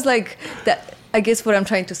that was like that. I guess what I'm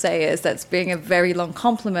trying to say is that's being a very long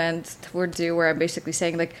compliment towards you, where I'm basically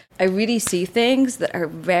saying, like, I really see things that are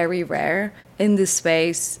very rare in this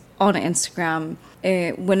space on Instagram.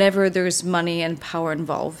 Whenever there's money and power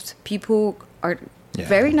involved, people are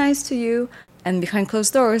very nice to you, and behind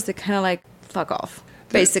closed doors, they kind of like, fuck off.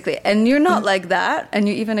 Basically. And you're not like that. And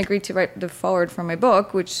you even agreed to write the foreword for my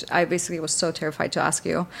book, which I basically was so terrified to ask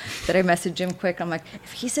you that I messaged Jim quick. I'm like,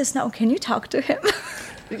 if he says no, can you talk to him?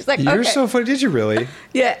 He's like, You're okay. so funny. Did you really?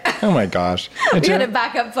 Yeah. Oh my gosh. We had a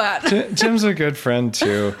backup plan. Jim's a good friend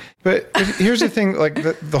too. But here's the thing, like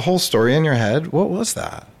the whole story in your head, what was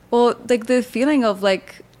that? Well, like the feeling of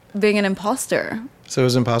like being an imposter. So it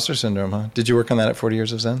was imposter syndrome, huh? Did you work on that at 40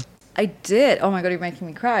 Years of Zen? I did. Oh my God, you're making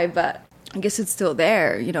me cry. But I guess it's still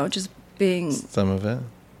there, just being... Some of it.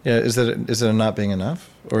 Yeah, is it a not being enough?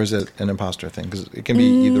 Or is it an imposter thing? Because it can be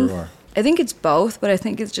either or. I think it's both, but I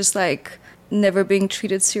think it's just like never being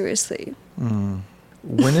treated seriously.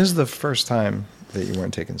 When is the first time that you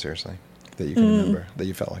weren't taken seriously? That you can remember, that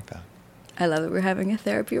you felt like that? I love that we're having a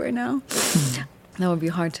therapy right now. That would be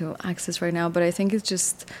hard to access right now, but I think it's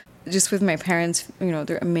just with my parents,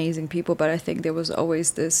 they're amazing people, but I think there was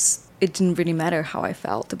always this... It didn't really matter how I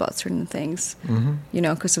felt about certain things,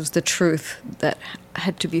 because it was the truth that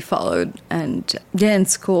had to be followed. And in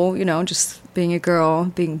school, just being a girl,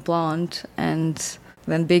 being blonde, and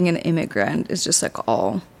then being an immigrant is just like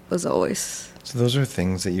all was always. So those are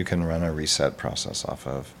things that you can run a reset process off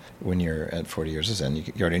of. When you're at 40 Years of Zen, you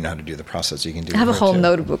already know how to do the process. You can do. I have a whole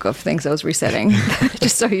notebook of things I was resetting,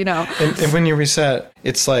 just so you know. And when you reset,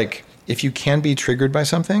 it's like, if you can be triggered by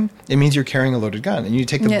something, it means you're carrying a loaded gun, and you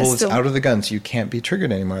take the bullets out of the gun, so you can't be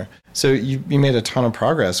triggered anymore. So you made a ton of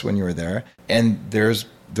progress when you were there, and there's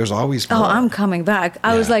always more. Oh, I'm coming back.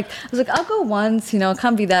 I was like, I'll go once, it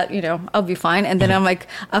can't be that, I'll be fine. And then I'm like,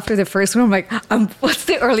 after the first one, I'm like, what's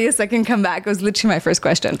the earliest I can come back? It was literally my first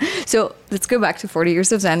question. So let's go back to 40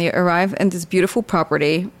 Years of Zen. You arrive in this beautiful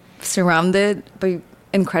property surrounded by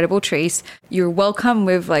incredible trees. You're welcome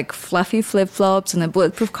with like fluffy flip-flops and a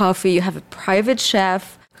bulletproof coffee. You have a private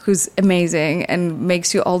chef who's amazing and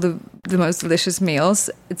makes you all the most delicious meals.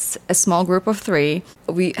 It's a small group of 3.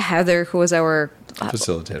 Heather, who was our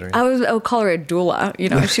facilitator. I would call her a doula.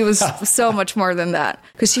 She was so much more than that,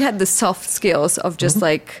 because she had the soft skills of just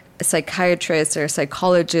like a psychiatrist or a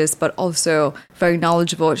psychologist, but also very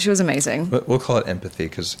knowledgeable. She was amazing. But we'll call it empathy,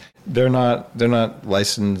 because they're not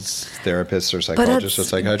licensed therapists or psychologists or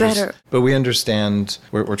psychiatrists. Better. But we understand,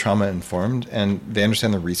 we're trauma informed, and they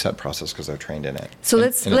understand the reset process because they're trained in it. So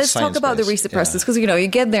let's talk about the reset process, because you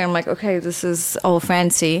get there and I'm like, okay, this is all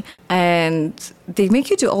fancy, and they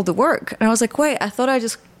make you do all the work. And I was like, wait, I thought I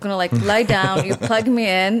just gonna like lie down, you plug me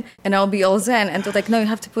in, and I'll be all zen. And they're like, no, you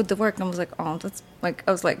have to put the work. And I was like, oh, that's like,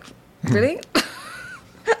 I was like, really?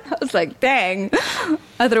 I was like, dang.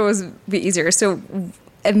 I thought it would be easier. So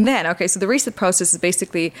the reset process is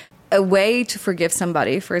basically a way to forgive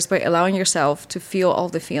somebody first by allowing yourself to feel all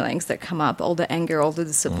the feelings that come up, all the anger, all the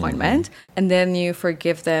disappointment, and then you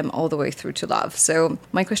forgive them all the way through to love. So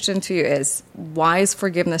my question to you is, why is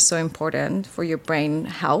forgiveness so important for your brain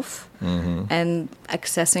health and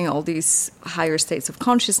accessing all these higher states of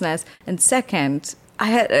consciousness? And second, I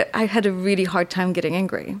had a really hard time getting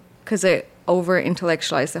angry, because I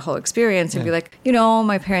over-intellectualized the whole experience and be like,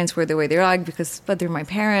 my parents were the way they're like, but they're my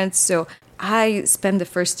parents. So I spent the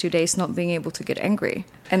first 2 days not being able to get angry.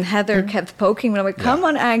 And Heather kept poking me. I'm like, come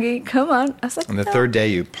on, Aggie, come on. I was like, and the third day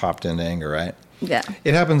you popped into anger, right? Yeah.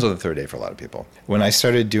 It happens on the third day for a lot of people. When I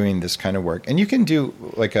started doing this kind of work, and you can do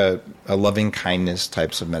like a loving kindness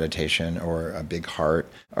types of meditation, or a big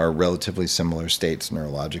heart, are relatively similar states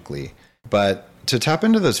neurologically. But to tap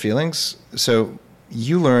into those feelings, so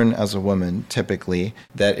you learn as a woman typically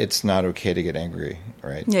that it's not okay to get angry,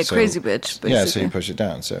 right? Yeah, so, crazy bitch, basically. Yeah, so you push it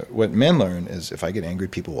down. So what men learn is, if I get angry,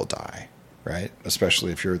 people will die. right?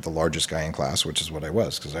 Especially if you're the largest guy in class, which is what I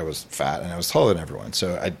was, because I was fat and I was taller than everyone.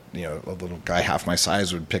 So a little guy half my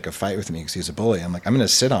size would pick a fight with me because he's a bully. I'm like, I'm going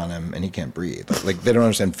to sit on him and he can't breathe. Like they don't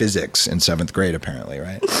understand physics in 7th grade, apparently,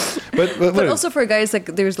 right? But also for guys, like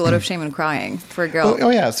there's a lot of shame in crying for a girl. Oh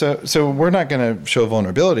yeah. So we're not going to show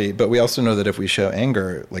vulnerability, but we also know that if we show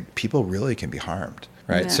anger, like people really can be harmed.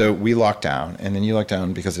 Right. Yeah. So we lock down, and then you lock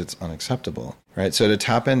down because it's unacceptable. Right. So to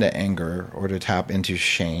tap into anger or to tap into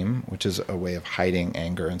shame, which is a way of hiding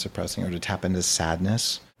anger and suppressing, or to tap into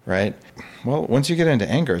sadness. Right. Well, once you get into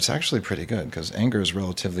anger, it's actually pretty good because anger is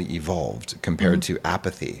relatively evolved compared to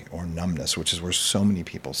apathy or numbness, which is where so many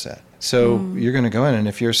people sit. So you're going to go in, and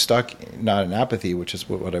if you're stuck, not in apathy, which is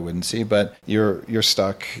what I wouldn't see, but you're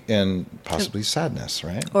stuck in possibly sadness,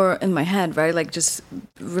 right? Or in my head, right? Like just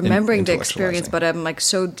remembering the experience, but I'm like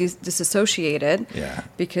so disassociated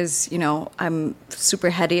because, I'm super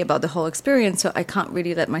heady about the whole experience, so I can't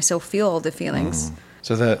really let myself feel all the feelings.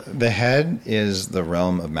 So the head is the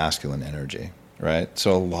realm of masculine energy, right?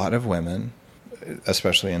 So a lot of women,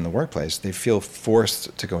 especially in the workplace, they feel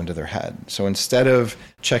forced to go into their head. So instead of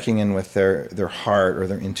checking in with their heart or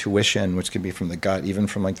their intuition, which can be from the gut, even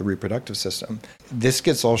from like the reproductive system, this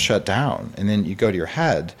gets all shut down. And then you go to your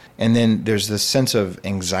head, and then there's this sense of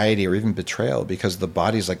anxiety or even betrayal because the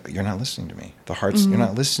body's like, you're not listening to me. The heart's, you're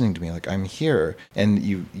not listening to me. Like, I'm here. And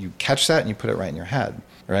you catch that and you put it right in your head.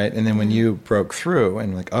 Right. And then when you broke through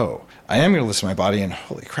and like, oh, I am going to listen to my body and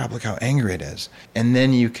holy crap, look how angry it is. And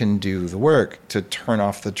then you can do the work to turn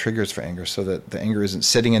off the triggers for anger so that the anger isn't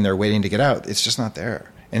sitting in there waiting to get out. It's just not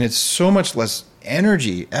there. And it's so much less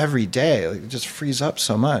energy every day. Like, it just frees up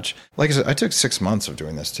so much. Like I said, I took 6 months of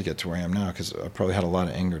doing this to get to where I am now because I probably had a lot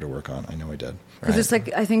of anger to work on. I know I did. Because it's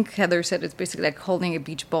like, I think Heather said, it's basically like holding a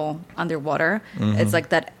beach ball underwater. It's like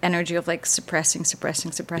that energy of like suppressing.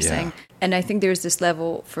 Yeah. And I think there's this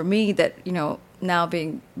level for me that, now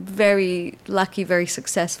being very lucky, very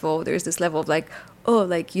successful, there's this level of like, oh,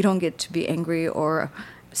 like you don't get to be angry or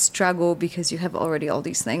struggle because you have already all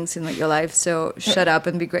these things in your life. So shut up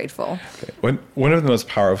and be grateful. Okay. One of the most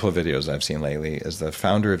powerful videos I've seen lately is the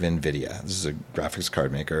founder of NVIDIA. This is a graphics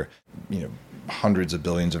card maker, hundreds of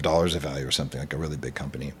billions of dollars of value or something, like a really big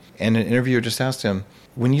company. And an interviewer just asked him,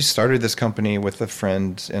 when you started this company with a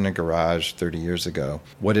friend in a garage 30 years ago,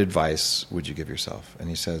 what advice would you give yourself? And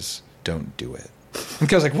he says, don't do it. And the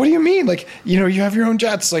guy's like, what do you mean? Like, you have your own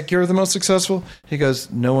jets, like you're the most successful. He goes,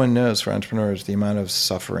 no one knows for entrepreneurs the amount of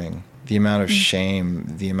suffering, the amount of shame,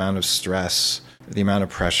 the amount of stress, the amount of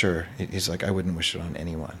pressure. He's like, I wouldn't wish it on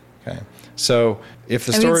anyone. Okay. So if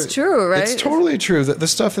the story... it's true, right? It's totally true. That the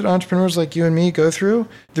stuff that entrepreneurs like you and me go through,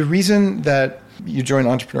 the reason that you join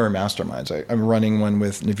entrepreneur masterminds, I'm running one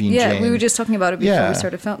with Naveen Jain. Yeah, we were just talking about it before we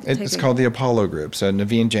started filming. It's called the Apollo Group. So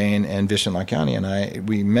Naveen Jain and Vishen Lakhani and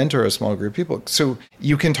we mentor a small group of people. So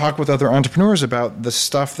you can talk with other entrepreneurs about the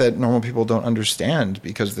stuff that normal people don't understand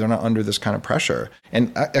because they're not under this kind of pressure.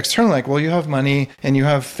 And externally, like, well, you have money and you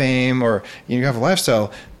have fame or you have a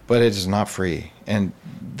lifestyle, but it is not free. And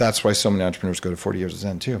that's why so many entrepreneurs go to 40 years of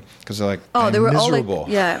Zen too, because they're like, they were miserable. All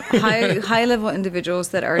like, high level individuals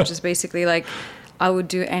that are just basically like, I would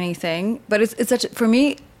do anything. But it's such for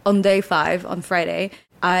me on day 5 on Friday,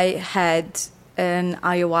 I had an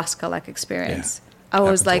ayahuasca like experience. Yeah, I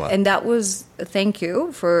was like, and that was thank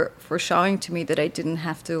you for showing to me that I didn't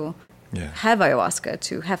have to have ayahuasca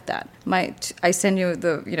to have that. I send you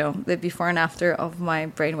the before and after of my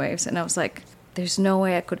brainwaves, and I was like, there's no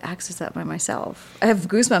way I could access that by myself. I have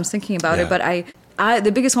goosebumps thinking about it, but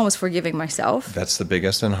the biggest one was forgiving myself. That's the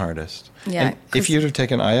biggest and hardest. Yeah. And if you'd have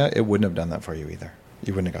taken Aya, it wouldn't have done that for you either.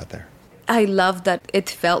 You wouldn't have got there. I love that it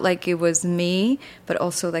felt like it was me, but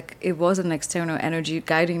also like it was an external energy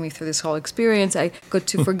guiding me through this whole experience. I got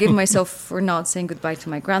to forgive myself for not saying goodbye to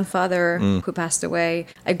my grandfather who passed away.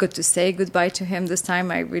 I got to say goodbye to him this time.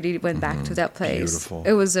 I really went back to that place. Beautiful.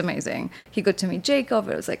 It was amazing. He got to meet Jacob.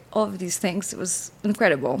 It was like all of these things. It was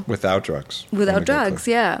incredible. Without drugs. Without drugs,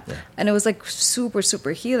 yeah. And it was like super,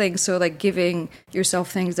 super healing. So like giving yourself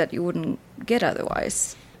things that you wouldn't get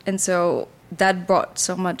otherwise. And so that brought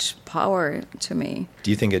so much power to me.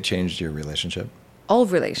 Do you think it changed your relationship? All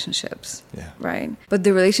relationships, right? But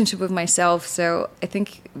the relationship with myself, so I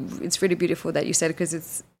think it's really beautiful that you said,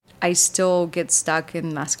 because I still get stuck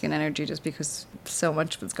in masculine energy just because so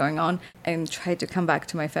much was going on, and tried to come back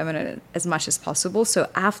to my feminine as much as possible. So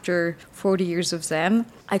after 40 years of Zen,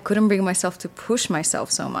 I couldn't bring myself to push myself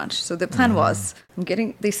so much. So the plan was,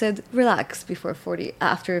 they said, relax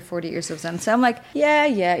after 40 years of Zen. So I'm like,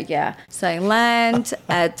 yeah. So I land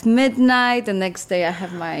at midnight. The next day I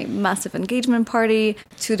have my massive engagement party.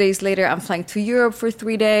 2 days later, I'm flying to Europe for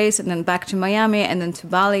 3 days and then back to Miami and then to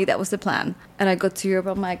Bali. That was the plan. And I got to Europe.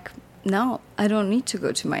 I'm like, no, I don't need to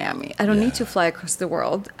go to Miami. I don't need to fly across the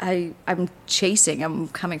world. I'm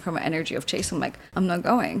coming from an energy of chase. I'm like, I'm not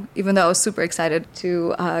going. Even though I was super excited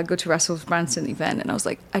to go to Russell Brunson event. And I was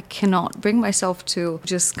like, I cannot bring myself to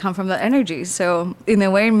just come from that energy. So in a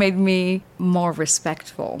way, it made me more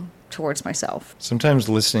respectful towards myself. Sometimes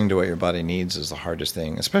listening to what your body needs is the hardest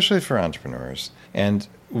thing, especially for entrepreneurs. And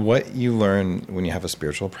what you learn when you have a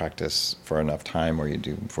spiritual practice for enough time, or you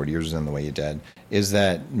do 40 years in the way you did, is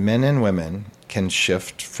that men and women can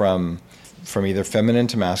shift from either feminine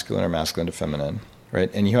to masculine or masculine to feminine, right?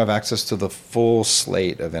 And you have access to the full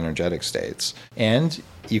slate of energetic states. And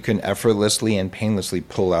you can effortlessly and painlessly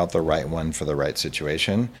pull out the right one for the right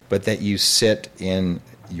situation, but that you sit in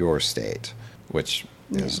your state, which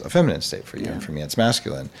is a feminine state for you. And for me, it's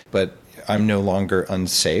masculine. But I'm no longer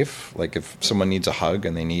unsafe. Like if someone needs a hug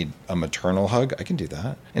and they need a maternal hug, I can do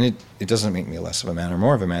that. And it doesn't make me less of a man or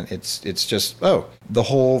more of a man. It's just, the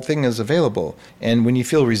whole thing is available. And when you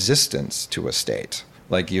feel resistance to a state,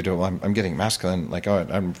 like I'm getting masculine, like,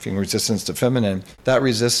 I'm feeling resistance to feminine, that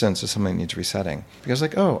resistance is something that needs resetting. Because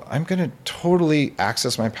I'm going to totally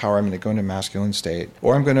access my power. I'm going to go into masculine state,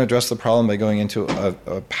 or I'm going to address the problem by going into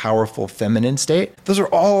a powerful feminine state. Those are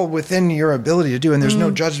all within your ability to do, and there's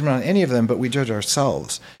no judgment on any of them, but we judge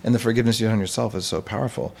ourselves. And the forgiveness you have on yourself is so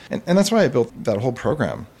powerful. And that's why I built that whole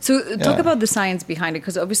program. So talk about the science behind it,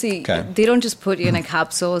 because obviously they don't just put you in a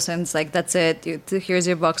capsule and it's like, that's it. Here's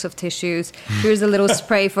your box of tissues. Here's a little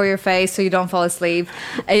spray for your face so you don't fall asleep.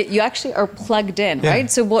 You actually are plugged in, right?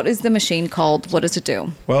 So what is the machine called? What does it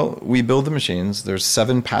do? Well, we build the machines. There's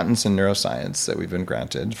 7 patents in neuroscience that we've been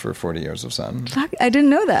granted for 40 years of Sun. I didn't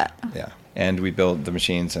know that. Yeah. And we build the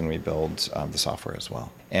machines and we build the software as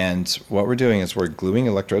well. And what we're doing is we're gluing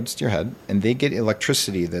electrodes to your head, and they get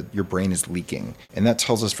electricity that your brain is leaking. And that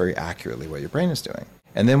tells us very accurately what your brain is doing.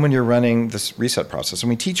 And then when you're running this reset process, and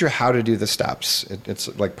we teach you how to do the steps,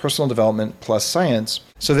 it's like personal development plus science.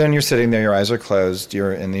 So then you're sitting there, your eyes are closed,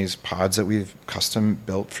 you're in these pods that we've custom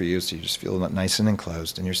built for you, so you just feel nice and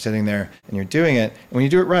enclosed. And you're sitting there and you're doing it. And when you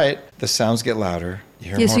do it right, the sounds get louder.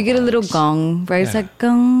 You hear more you get a little gong, right? It's like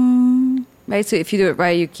gong. Right? So if you do it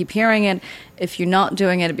right, you keep hearing it. If you're not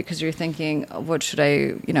doing it because you're thinking, what should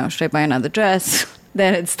I buy another dress?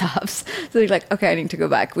 Then it stops. So you're like, okay, I need to go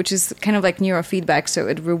back, which is kind of like neurofeedback. So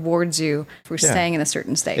it rewards you for staying in a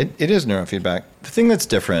certain state. It is neurofeedback. The thing that's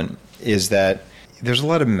different is that there's a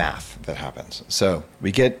lot of math that happens. So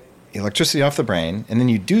we get electricity off the brain, and then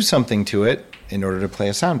you do something to it in order to play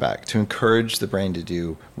a sound back, to encourage the brain to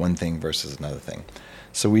do one thing versus another thing.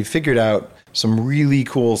 So we figured out some really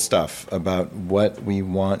cool stuff about what we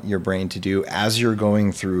want your brain to do as you're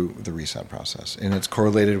going through the reset process. And it's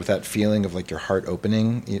correlated with that feeling of like your heart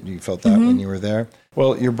opening. You felt that when you were there.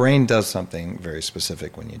 Well, your brain does something very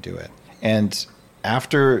specific when you do it. And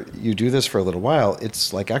after you do this for a little while,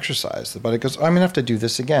 it's like exercise. The body goes, I'm going to have to do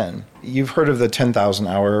this again. You've heard of the 10,000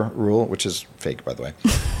 hour rule, which is fake, by the way.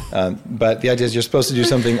 But the idea is you're supposed to do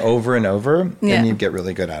something over and over, and you get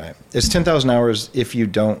really good at it. It's 10,000 hours if you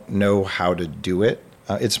don't know how to do it.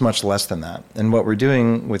 It's much less than that. And what we're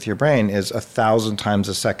doing with your brain is 1,000 times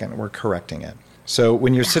a second, we're correcting it. So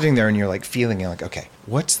when you're sitting there and you're like feeling, you're like, okay,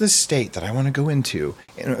 what's the state that I want to go into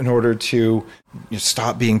in order to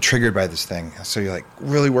stop being triggered by this thing? So you're like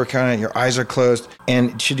really working on it. Your eyes are closed.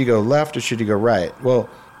 And should you go left or should you go right? Well,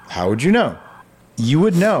 how would you know? You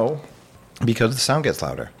would know because the sound gets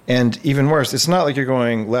louder. And even worse, it's not like you're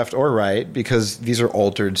going left or right, because these are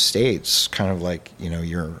altered states, kind of like,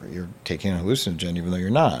 you're taking a hallucinogen even though you're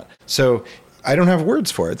not. So I don't have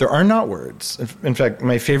words for it. There are not words. In fact,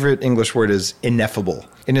 my favorite English word is ineffable.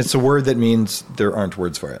 And it's a word that means there aren't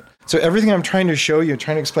words for it. So everything I'm trying to show you,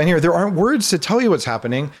 trying to explain here, there aren't words to tell you what's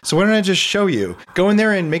happening. So why don't I just show you? Go in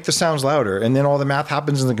there and make the sounds louder. And then all the math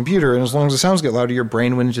happens in the computer. And as long as the sounds get louder, your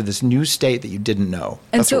brain went into this new state that you didn't know.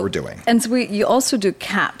 That's what we're doing. And so you also do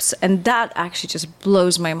CAPS. And that actually just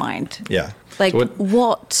blows my mind. Yeah. Like, so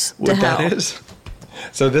what the hell? That is?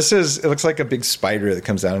 So it looks like a big spider that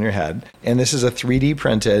comes down on your head. And this is a 3D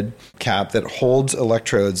printed cap that holds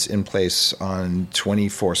electrodes in place on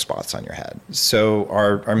 24 spots on your head. So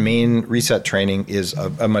our main reset training is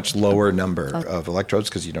a much lower number of electrodes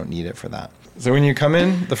because you don't need it for that. So when you come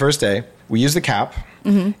in the first day, we use the cap,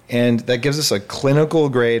 and that gives us a clinical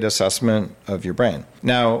grade assessment of your brain.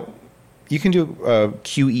 Now, you can do a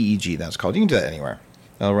QEEG, that's called. You can do that anywhere.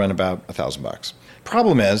 That'll run about $1,000.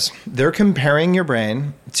 Problem is, they're comparing your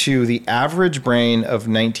brain to the average brain of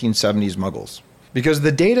 1970s muggles. Because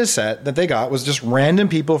the data set that they got was just random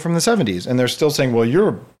people from the 70s. And they're still saying, well,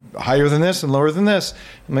 you're higher than this and lower than this.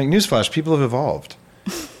 I'm like, newsflash, people have evolved,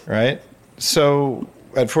 right? So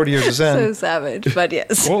at 40 years of Zen. So savage, but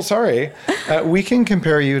yes. Well, sorry. We can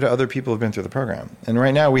compare you to other people who've been through the program. And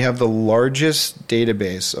right now we have the largest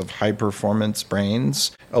database of high-performance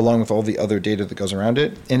brains, along with all the other data that goes around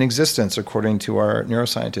it, in existence, according to our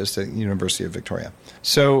neuroscientist at the University of Victoria.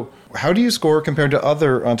 So how do you score compared to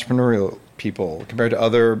other entrepreneurial people, compared to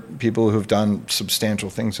other people who've done substantial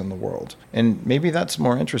things in the world? And maybe that's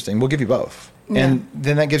more interesting. We'll give you both. Yeah. And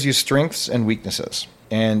then that gives you strengths and weaknesses.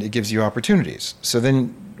 And it gives you opportunities. So then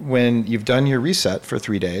when you've done your reset for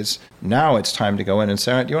 3 days, now it's time to go in and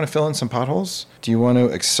say, all right, do you want to fill in some potholes? Do you want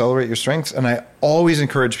to accelerate your strengths? And I always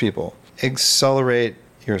encourage people, accelerate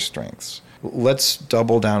your strengths. Let's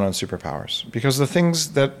double down on superpowers. Because the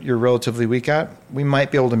things that you're relatively weak at, we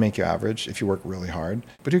might be able to make you average if you work really hard.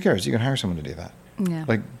 But who cares? You can hire someone to do that. Yeah.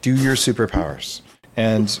 Like, do your superpowers.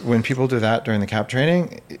 And when people do that during the CAP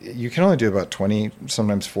training, you can only do about 20,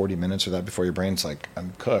 sometimes 40 minutes of that before your brain's like,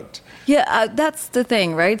 I'm cooked. Yeah, that's the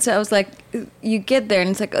thing, right? So I was like, you get there and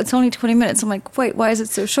it's like, it's only 20 minutes. I'm like, wait, why is it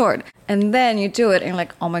so short? And then you do it and you're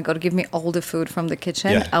like, oh my God, give me all the food from the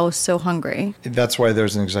kitchen. Yeah. I was so hungry. That's why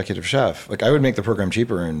there's an executive chef. Like, I would make the program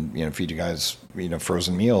cheaper and, feed you guys,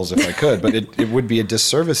 frozen meals if I could, but it would be a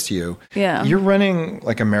disservice to you. Yeah. You're running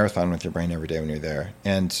like a marathon with your brain every day when you're there.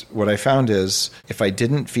 And what I found is if I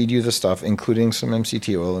didn't feed you the stuff, including some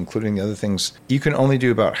MCT oil, including the other things, you can only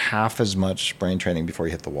do about half as much brain training before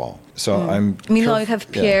you hit the wall. So Meanwhile, you have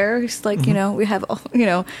Pierre's, like, we have,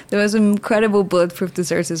 there was incredible bulletproof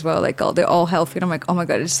desserts as well. Like, they're all healthy. And I'm like, oh my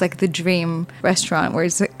God, it's like the dream restaurant where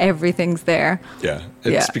it's, everything's there. Yeah.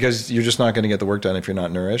 It's because you're just not going to get the work done if you're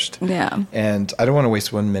not nourished. Yeah. And I don't want to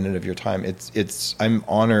waste 1 minute of your time. I'm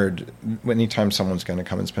honored anytime someone's going to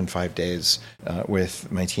come and spend 5 days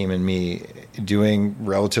with my team and me doing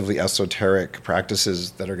relatively esoteric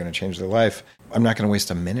practices that are going to change their life. I'm not going to waste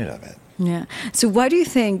a minute of it. Yeah. So why do you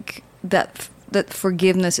think that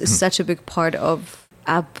forgiveness is such a big part of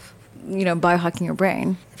biohacking your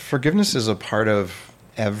brain? Forgiveness is a part of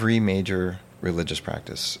every major religious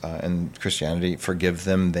practice. In Christianity, forgive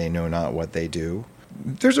them, they know not what they do.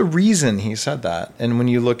 There's a reason he said that. And when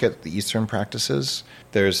you look at the Eastern practices,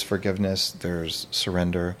 there's forgiveness, there's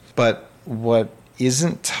surrender. But what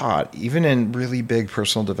isn't taught, even in really big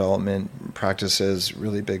personal development practices,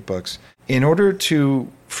 really big books, in order to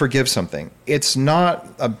forgive something, it's not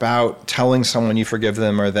about telling someone you forgive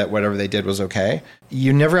them or that whatever they did was okay.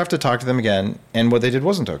 You never have to talk to them again, and what they did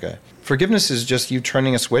wasn't okay. Forgiveness is just you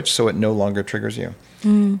turning a switch so it no longer triggers you.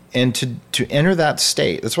 Mm. And to enter that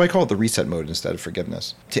state, that's why I call it the reset mode instead of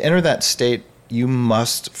forgiveness. To enter that state, you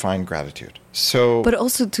must find gratitude. But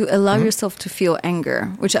also to allow yourself to feel anger,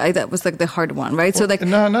 which that was like the hard one, right? Well, so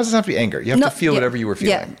no, it doesn't have to be anger. You have to feel whatever you were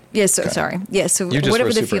feeling. Yeah. So okay. Sorry. Yeah. So you just whatever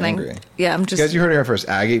were the super feeling. Angry. Yeah. I'm just. Guys, you heard it here first.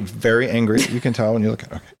 Aggie, very angry. You can tell when you look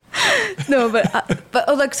at. Okay. No,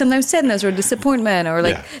 but like sometimes sadness or disappointment or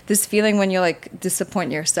like this feeling when you like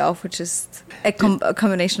disappoint yourself, which is a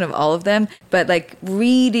combination of all of them. But like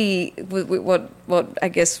really, what I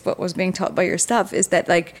guess what was being taught by your stuff is that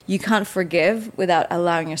like you can't forgive without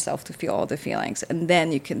allowing yourself to feel all the feelings, and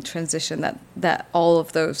then you can transition that all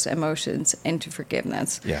of those emotions into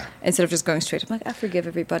forgiveness. Yeah. Instead of just going straight, I'm like, I forgive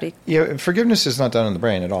everybody. Yeah, forgiveness is not done in the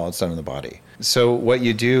brain at all; it's done in the body. So what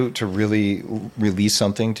you do to really release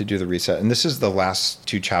something, to do the reset, and this is the last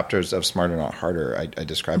 2 chapters of Smarter Not Harder. I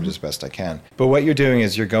describe it as best I can. But what you're doing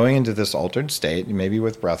is you're going into this altered state, maybe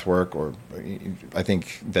with breath work, or I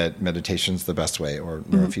think that meditation's the best way, or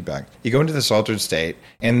neurofeedback. You go into this altered state,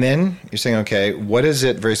 and then you're saying, okay, what is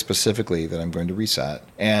it very specifically that I'm going to reset?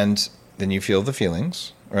 And then you feel the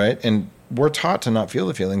feelings, right? And we're taught to not feel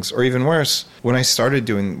the feelings, or even worse, when I started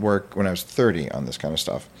doing work when I was 30 on this kind of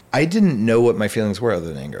stuff, I didn't know what my feelings were other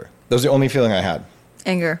than anger. That was the only feeling I had.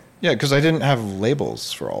 Anger. Yeah, because I didn't have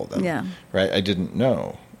labels for all of them. Yeah. Right? I didn't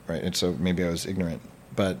know. Right? And so maybe I was ignorant.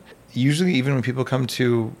 But usually even when people come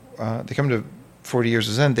to 40 years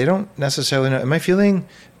of Zen, they don't necessarily know, am I feeling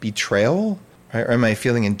betrayal? Right? Or am I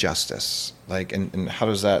feeling injustice? Like, and how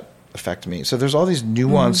does that affect me? So there's all these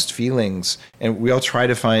nuanced feelings, and we all try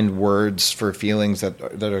to find words for feelings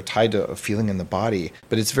that are tied to a feeling in the body,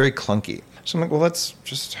 but it's very clunky. So I'm like, well, let's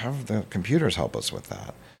just have the computers help us with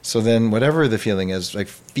that. So then whatever the feeling is, like,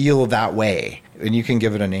 feel that way, and you can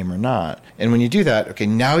give it a name or not. And when you do that, okay,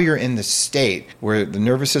 now you're in the state where the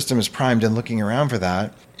nervous system is primed and looking around for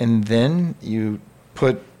that. And then you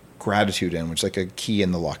put gratitude in, which is like a key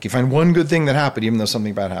in the lock. You find one good thing that happened, even though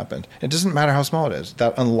something bad happened. It doesn't matter how small it is.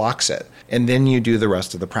 That unlocks it. And then you do the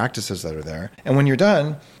rest of the practices that are there. And when you're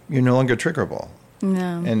done, you're no longer triggerable.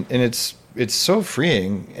 No. And it's so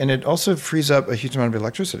freeing, and it also frees up a huge amount of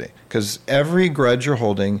electricity, because every grudge you're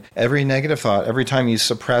holding, every negative thought, every time you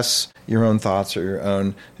suppress your own thoughts or your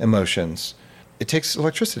own emotions, it takes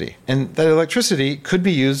electricity. And that electricity could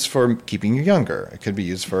be used for keeping you younger. It could be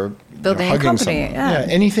used for building hugging a company. someone. Yeah,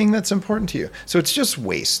 anything that's important to you. So it's just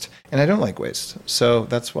waste. And I don't like waste. So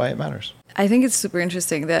that's why it matters. I think it's super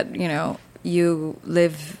interesting that, you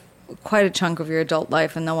live quite a chunk of your adult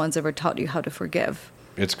life and no one's ever taught you how to forgive.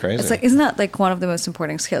 It's crazy. It's like, isn't that like one of the most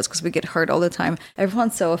important skills? Because we get hurt all the time.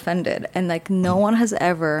 Everyone's so offended. And like, no one has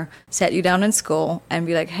ever sat you down in school and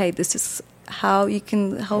be like, hey, this is how you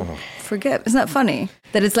can help forgive. Isn't that funny?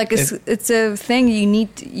 That it's like, it's a thing you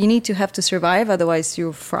need to have to survive. Otherwise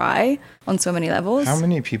you fry on so many levels. How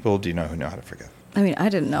many people do you know who know how to forgive? I mean, I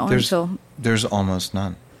didn't know until... There's almost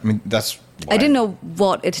none. I mean, that's why. I didn't know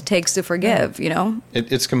what it takes to forgive,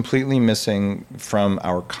 It's completely missing from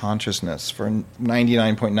our consciousness for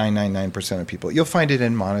 99.999% of people. You'll find it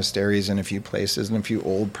in monasteries and a few places and a few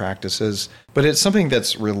old practices, but it's something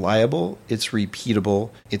that's reliable, it's repeatable,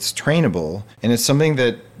 it's trainable, and it's something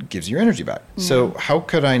that gives your energy back. Yeah. So how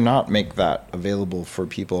could I not make that available for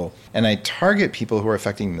people? And I target people who are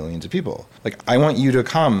affecting millions of people. Like, I want you to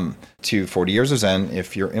come to 40 Years of Zen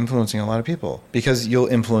if you're influencing a lot of people, because you'll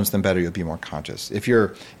influence them better. You'll be more conscious. If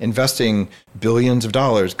you're investing billions of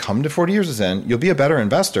dollars, come to 40 Years of Zen. You'll be a better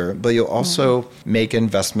investor, but you'll also make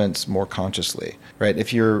investments more consciously, right?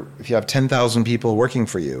 If you have 10,000 people working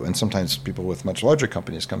for you, and sometimes people with much larger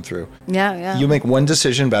companies come through, you make one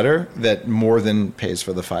decision better that more than pays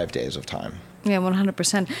for the 5 days of time. Yeah,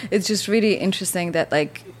 100%. It's just really interesting that,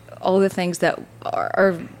 like, all the things that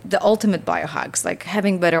are the ultimate biohacks, like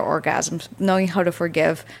having better orgasms, knowing how to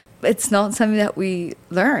forgive, it's not something that we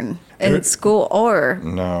learn in school or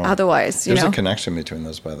otherwise. There's a connection between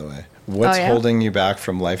those, by the way. What's holding you back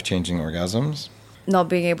from life-changing orgasms? Not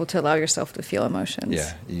being able to allow yourself to feel emotions.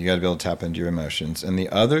 Yeah, you got to be able to tap into your emotions. And the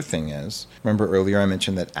other thing is, remember earlier I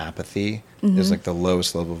mentioned that apathy is like the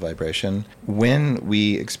lowest level of vibration. When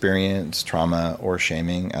we experience trauma or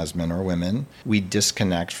shaming as men or women, we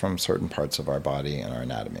disconnect from certain parts of our body and our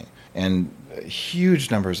anatomy. And huge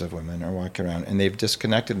numbers of women are walking around and they've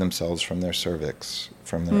disconnected themselves from their cervix,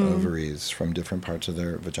 from their ovaries, from different parts of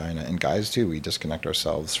their vagina. And guys too, we disconnect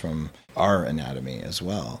ourselves from our anatomy as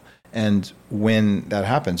well. And when that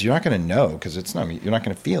happens, you're not going to know, because you're not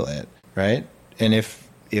going to feel it, right? And if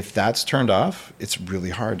that's turned off, it's really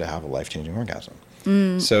hard to have a life-changing orgasm.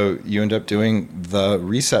 So you end up doing the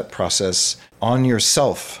reset process on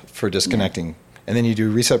yourself for disconnecting. And then you do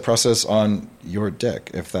a reset process on your dick,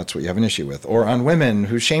 if that's what you have an issue with, or on women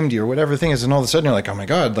who shamed you or whatever the thing is. And all of a sudden you're like, oh my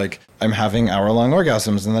God, like, I'm having hour-long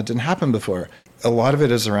orgasms and that didn't happen before. A lot of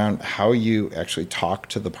it is around how you actually talk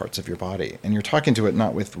to the parts of your body. And you're talking to it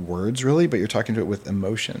not with words really, but you're talking to it with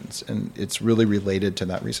emotions. And it's really related to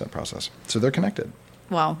that reset process. So they're connected.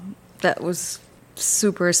 Wow. That was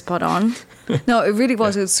super spot on. No, it really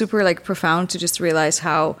was. It was super profound to just realize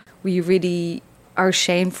how we really are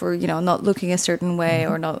shamed for, not looking a certain way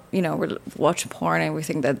or not, we watch porn and we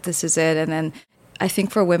think that this is it. And then I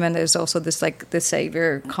think for women, there's also this the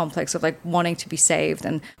savior complex of wanting to be saved,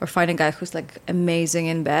 and or find a guy who's amazing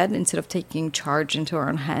in bed instead of taking charge into our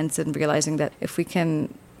own hands and realizing that if we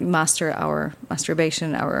can master our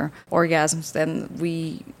masturbation, our orgasms, then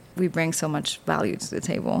we bring so much value to the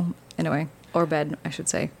table in a way, or bed, I should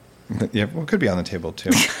say. Yeah, well, it could be on the table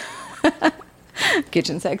too.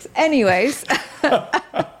 Kitchen sex. Anyways.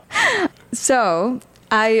 So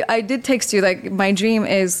I did text you, my dream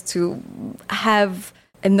is to have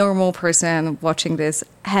a normal person watching this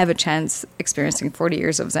have a chance experiencing 40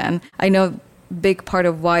 years of Zen. I know big part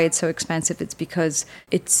of why it's so expensive, it's because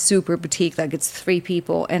it's super boutique. It's 3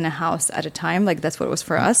 people in a house at a time. That's what it was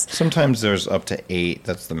for us. Sometimes there's up to 8.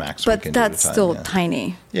 That's the max. But that's still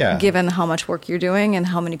tiny. Yeah. Given how much work you're doing and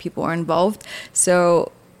how many people are involved.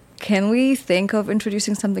 So can we think of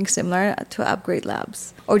introducing something similar to Upgrade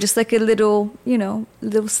Labs? Or just a little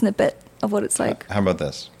snippet of what it's like? How about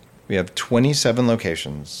this? We have 27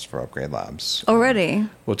 locations for Upgrade Labs. Already?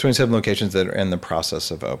 Well, 27 locations that are in the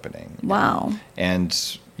process of opening. Wow.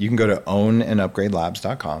 And You can go to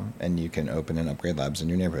ownandupgradelabs.com and you can open and upgrade labs in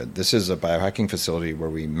your neighborhood. This is a biohacking facility where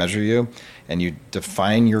we measure you and you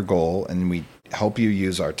define your goal, and we help you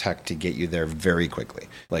use our tech to get you there very quickly,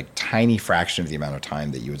 like tiny fraction of the amount of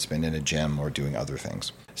time that you would spend in a gym or doing other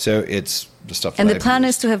things. So it's the stuff that And the plan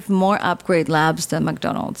is to have more upgrade labs than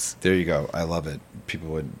McDonald's. There you go. I love it. People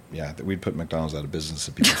would, we'd put McDonald's out of business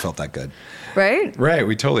if people felt that good. Right? Right.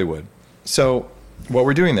 We totally would. So what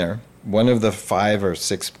we're doing there, one of the 5 or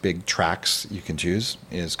 6 big tracks you can choose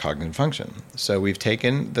is cognitive function. So we've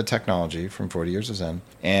taken the technology from 40 Years of Zen,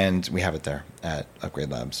 and we have it there at Upgrade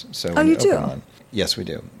Labs. So you do? Yes, we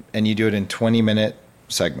do. And you do it in 20-minute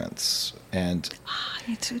segments. And I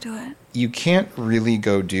need to do it. You can't really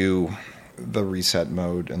go do the reset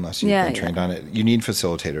mode unless you've been trained on it. You need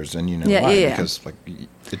facilitators, and why. Because like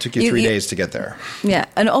it took you 3 days to get there. Yeah,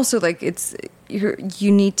 and also like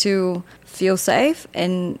you need to feel safe,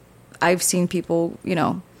 and I've seen people,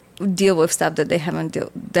 deal with stuff that they haven't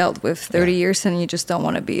dealt with 30 years, and you just don't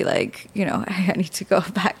want to be like, I need to go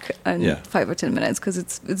back in 5 or 10 minutes because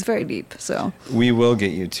it's very deep. So we will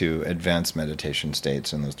get you to advanced meditation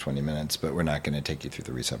states in those 20 minutes, but we're not going to take you through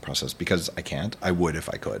the reset process because I can't. I would if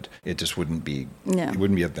I could. It just wouldn't be. It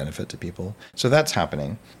wouldn't be of benefit to people. So that's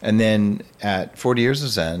happening. And then at 40 Years of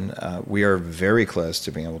Zen, we are very close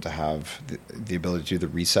to being able to have the ability to do the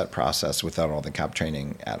reset process without all the CAP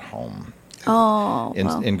training at home.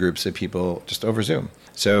 In groups of people just over Zoom.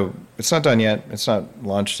 So it's not done yet. It's not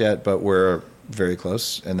launched yet, but we're very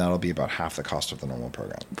close, and that'll be about half the cost of the normal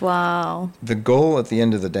program. Wow. The goal at the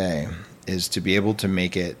end of the day is to be able to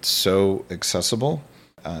make it so accessible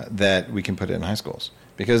that we can put it in high schools.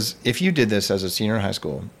 Because if you did this as a senior in high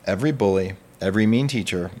school, every bully, every mean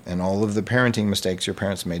teacher, and all of the parenting mistakes your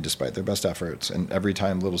parents made despite their best efforts, and every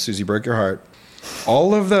time little Susie broke your heart,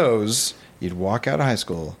 all of those, you'd walk out of high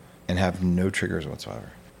school and have no triggers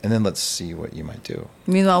whatsoever. And then let's see what you might do.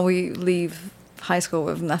 Meanwhile, we leave high school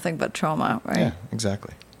with nothing but trauma, right? Yeah,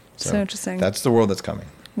 exactly. So interesting. That's the world that's coming.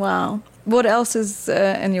 Wow. What else is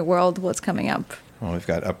in your world? What's coming up? Well, we've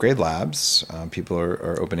got Upgrade Labs. People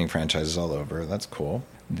are opening franchises all over. That's cool.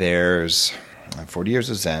 There's 40 Years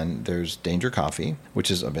of Zen. There's Danger Coffee, which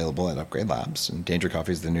is available at Upgrade Labs. And Danger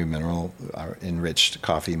Coffee is the new mineral enriched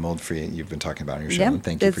coffee, mold-free, you've been talking about on your show. And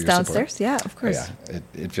thank you for your downstairs. support. Yeah, of course. Yeah,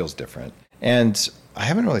 it feels different. And I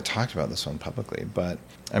haven't really talked about this one publicly, but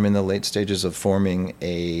I'm in the late stages of forming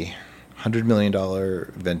a $100 million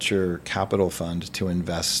venture capital fund to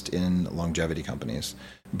invest in longevity companies,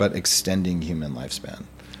 but extending human lifespan.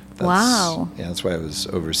 Wow. Yeah, that's why I was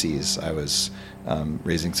overseas. I was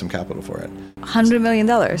raising some capital for it. $100 million.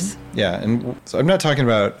 Yeah, and so I'm not talking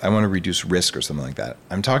about I want to reduce risk or something like that.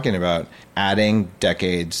 I'm talking about adding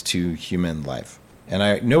decades to human life. And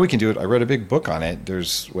I know we can do it. I wrote a big book on it.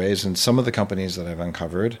 There's ways, and some of the companies that I've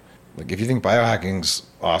uncovered, like if you think biohacking's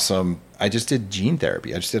awesome, I just did gene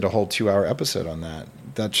therapy. I just did a whole 2-hour episode on that.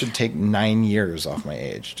 That should take 9 years off my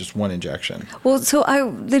age, just one injection. Well, so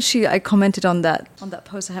I commented on that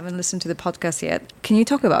post. I haven't listened to the podcast yet. Can you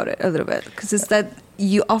talk about it a little bit? Because it's that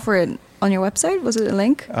you offer it on your website. Was it a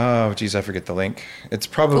link? Oh, geez, I forget the link. It's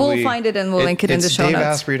probably... We'll find it and we'll link it in the show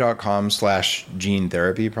notes. It's daveasprey.com/gene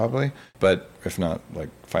therapy probably. But if not,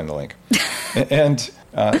 find the link. and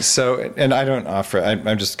I don't offer...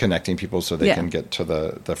 I'm just connecting people so they can get to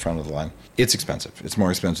the front of the line. It's expensive. It's more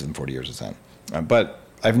expensive than 40 Years of Zen. But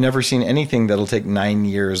I've never seen anything that'll take 9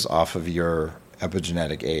 years off of your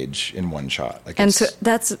epigenetic age in one shot. So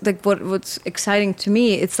that's what's exciting to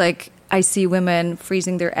me. It's like I see women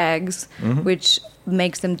freezing their eggs, which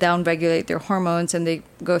makes them downregulate their hormones, and they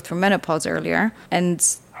go through menopause earlier. And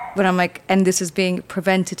when I'm like, and this is being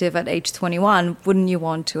preventative at age 21, wouldn't you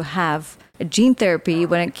want to have a gene therapy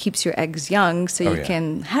when it keeps your eggs young so you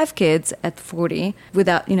can have kids at 40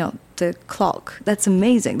 without, the clock? That's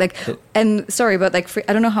amazing. And sorry, but I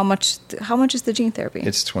don't know how much is the gene therapy?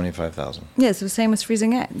 It's $25,000. Yeah, it's the same as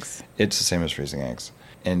freezing eggs. It's the same as freezing eggs.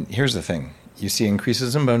 And here's the thing. You see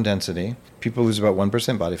increases in bone density. People lose about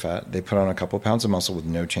 1% body fat. They put on a couple pounds of muscle with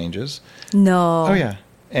no changes. No. Oh, yeah.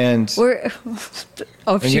 And she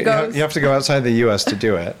goes. You have to go outside the U.S. to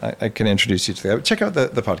do it. I can introduce you to that. Check out the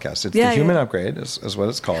podcast. It's the Human Upgrade is what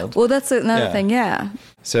it's called. Well, that's another thing,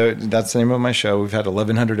 So that's the name of my show. We've had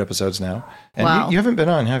 1,100 episodes now. And you haven't been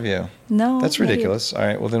on, have you? No. That's ridiculous. All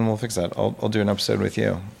right, well, then we'll fix that. I'll do an episode with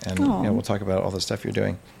you. And we'll talk about all the stuff you're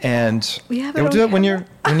doing. And we'll do that when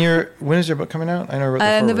is your book coming out? I know I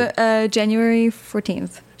wrote the forward. January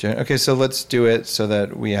 14th. Okay, so let's do it so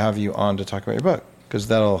that we have you on to talk about your book. Because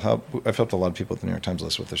that'll help. I've helped a lot of people at the New York Times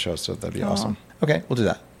list with the show, so that'd be awesome. Okay, we'll do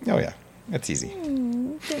that. Oh, yeah. That's easy.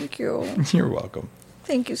 Thank you. You're welcome.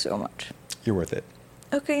 Thank you so much. You're worth it.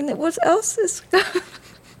 Okay, and what else is...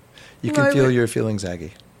 You can feel your feelings,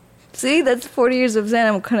 Aggie. See, that's 40 years of Zen.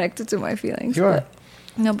 I'm connected to my feelings. You are.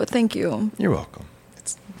 No, but thank you. You're welcome.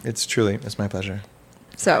 It's my pleasure.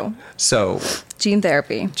 So gene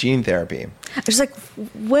therapy. I was like,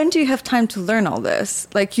 when do you have time to learn all this?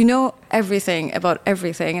 Like, you know everything about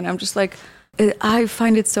everything. And I'm just like, I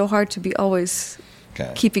find it so hard to be always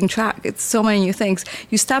keeping track. It's so many new things.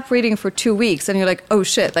 You stop reading for 2 weeks and you're like, oh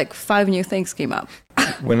shit, like 5 new things came up.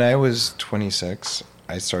 When I was 26,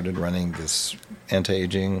 I started running this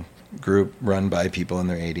anti-aging group run by people in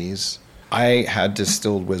their 80s. I had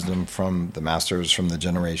distilled wisdom from the masters from the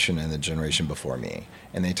generation and the generation before me,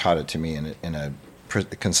 and they taught it to me in a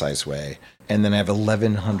concise way. And then I have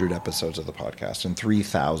 1,100 episodes of the podcast and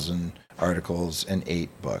 3,000 articles and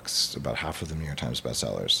 8 books, about half of them New York Times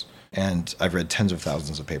bestsellers. And I've read tens of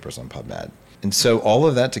thousands of papers on PubMed. And so all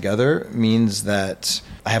of that together means that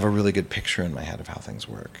I have a really good picture in my head of how things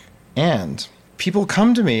work. And people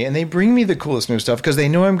come to me and they bring me the coolest new stuff because they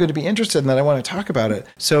know I'm going to be interested and that I want to talk about it.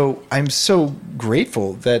 So I'm so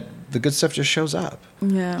grateful that the good stuff just shows up.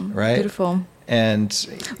 Yeah. Right? Beautiful. And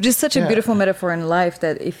just such a beautiful metaphor in life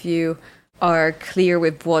that if you are clear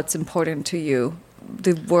with what's important to you,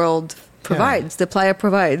 the world provides, the playa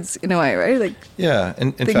provides in a way, right? Like, yeah.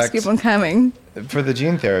 And in things fact, keep on coming. For the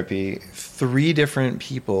gene therapy, 3 different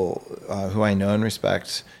people who I know and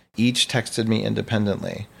respect each texted me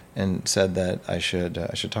independently and said that I should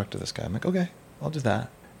talk to this guy. I'm like, okay, I'll do that,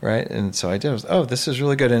 right? And so I did. I was, oh, this is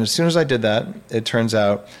really good. And as soon as I did that, it turns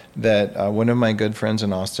out that one of my good friends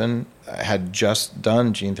in Austin had just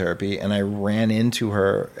done gene therapy, and I ran into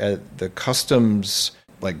her at the customs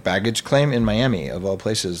baggage claim in Miami, of all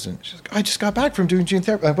places. And she's like, I just got back from doing gene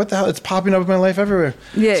therapy. Like, what the hell? It's popping up in my life everywhere.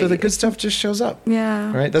 Yeah. So the good stuff just shows up.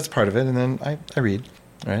 Yeah. Right? That's part of it. And then I read,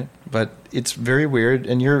 right? But it's very weird,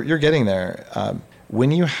 and you're getting there.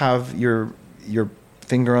 When you have your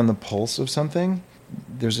finger on the pulse of something,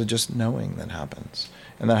 there's a just knowing that happens.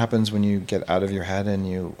 And that happens when you get out of your head and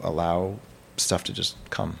you allow stuff to just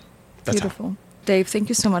come. That's beautiful. Dave, thank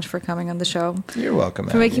you so much for coming on the show. You're welcome,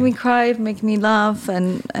 for making me cry, making me laugh,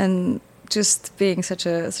 and just being such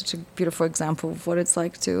a beautiful example of what it's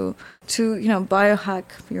like to biohack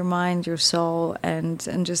your mind, your soul, and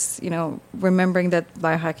just remembering that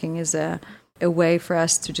biohacking is a way for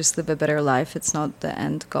us to just live a better life. It's not the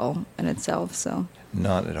end goal in itself. So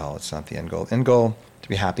not at all. It's not the end goal. End goal, to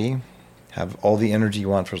be happy, have all the energy you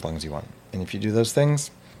want for as long as you want. And if you do those things,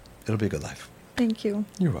 it'll be a good life. Thank you.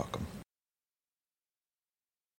 You're welcome.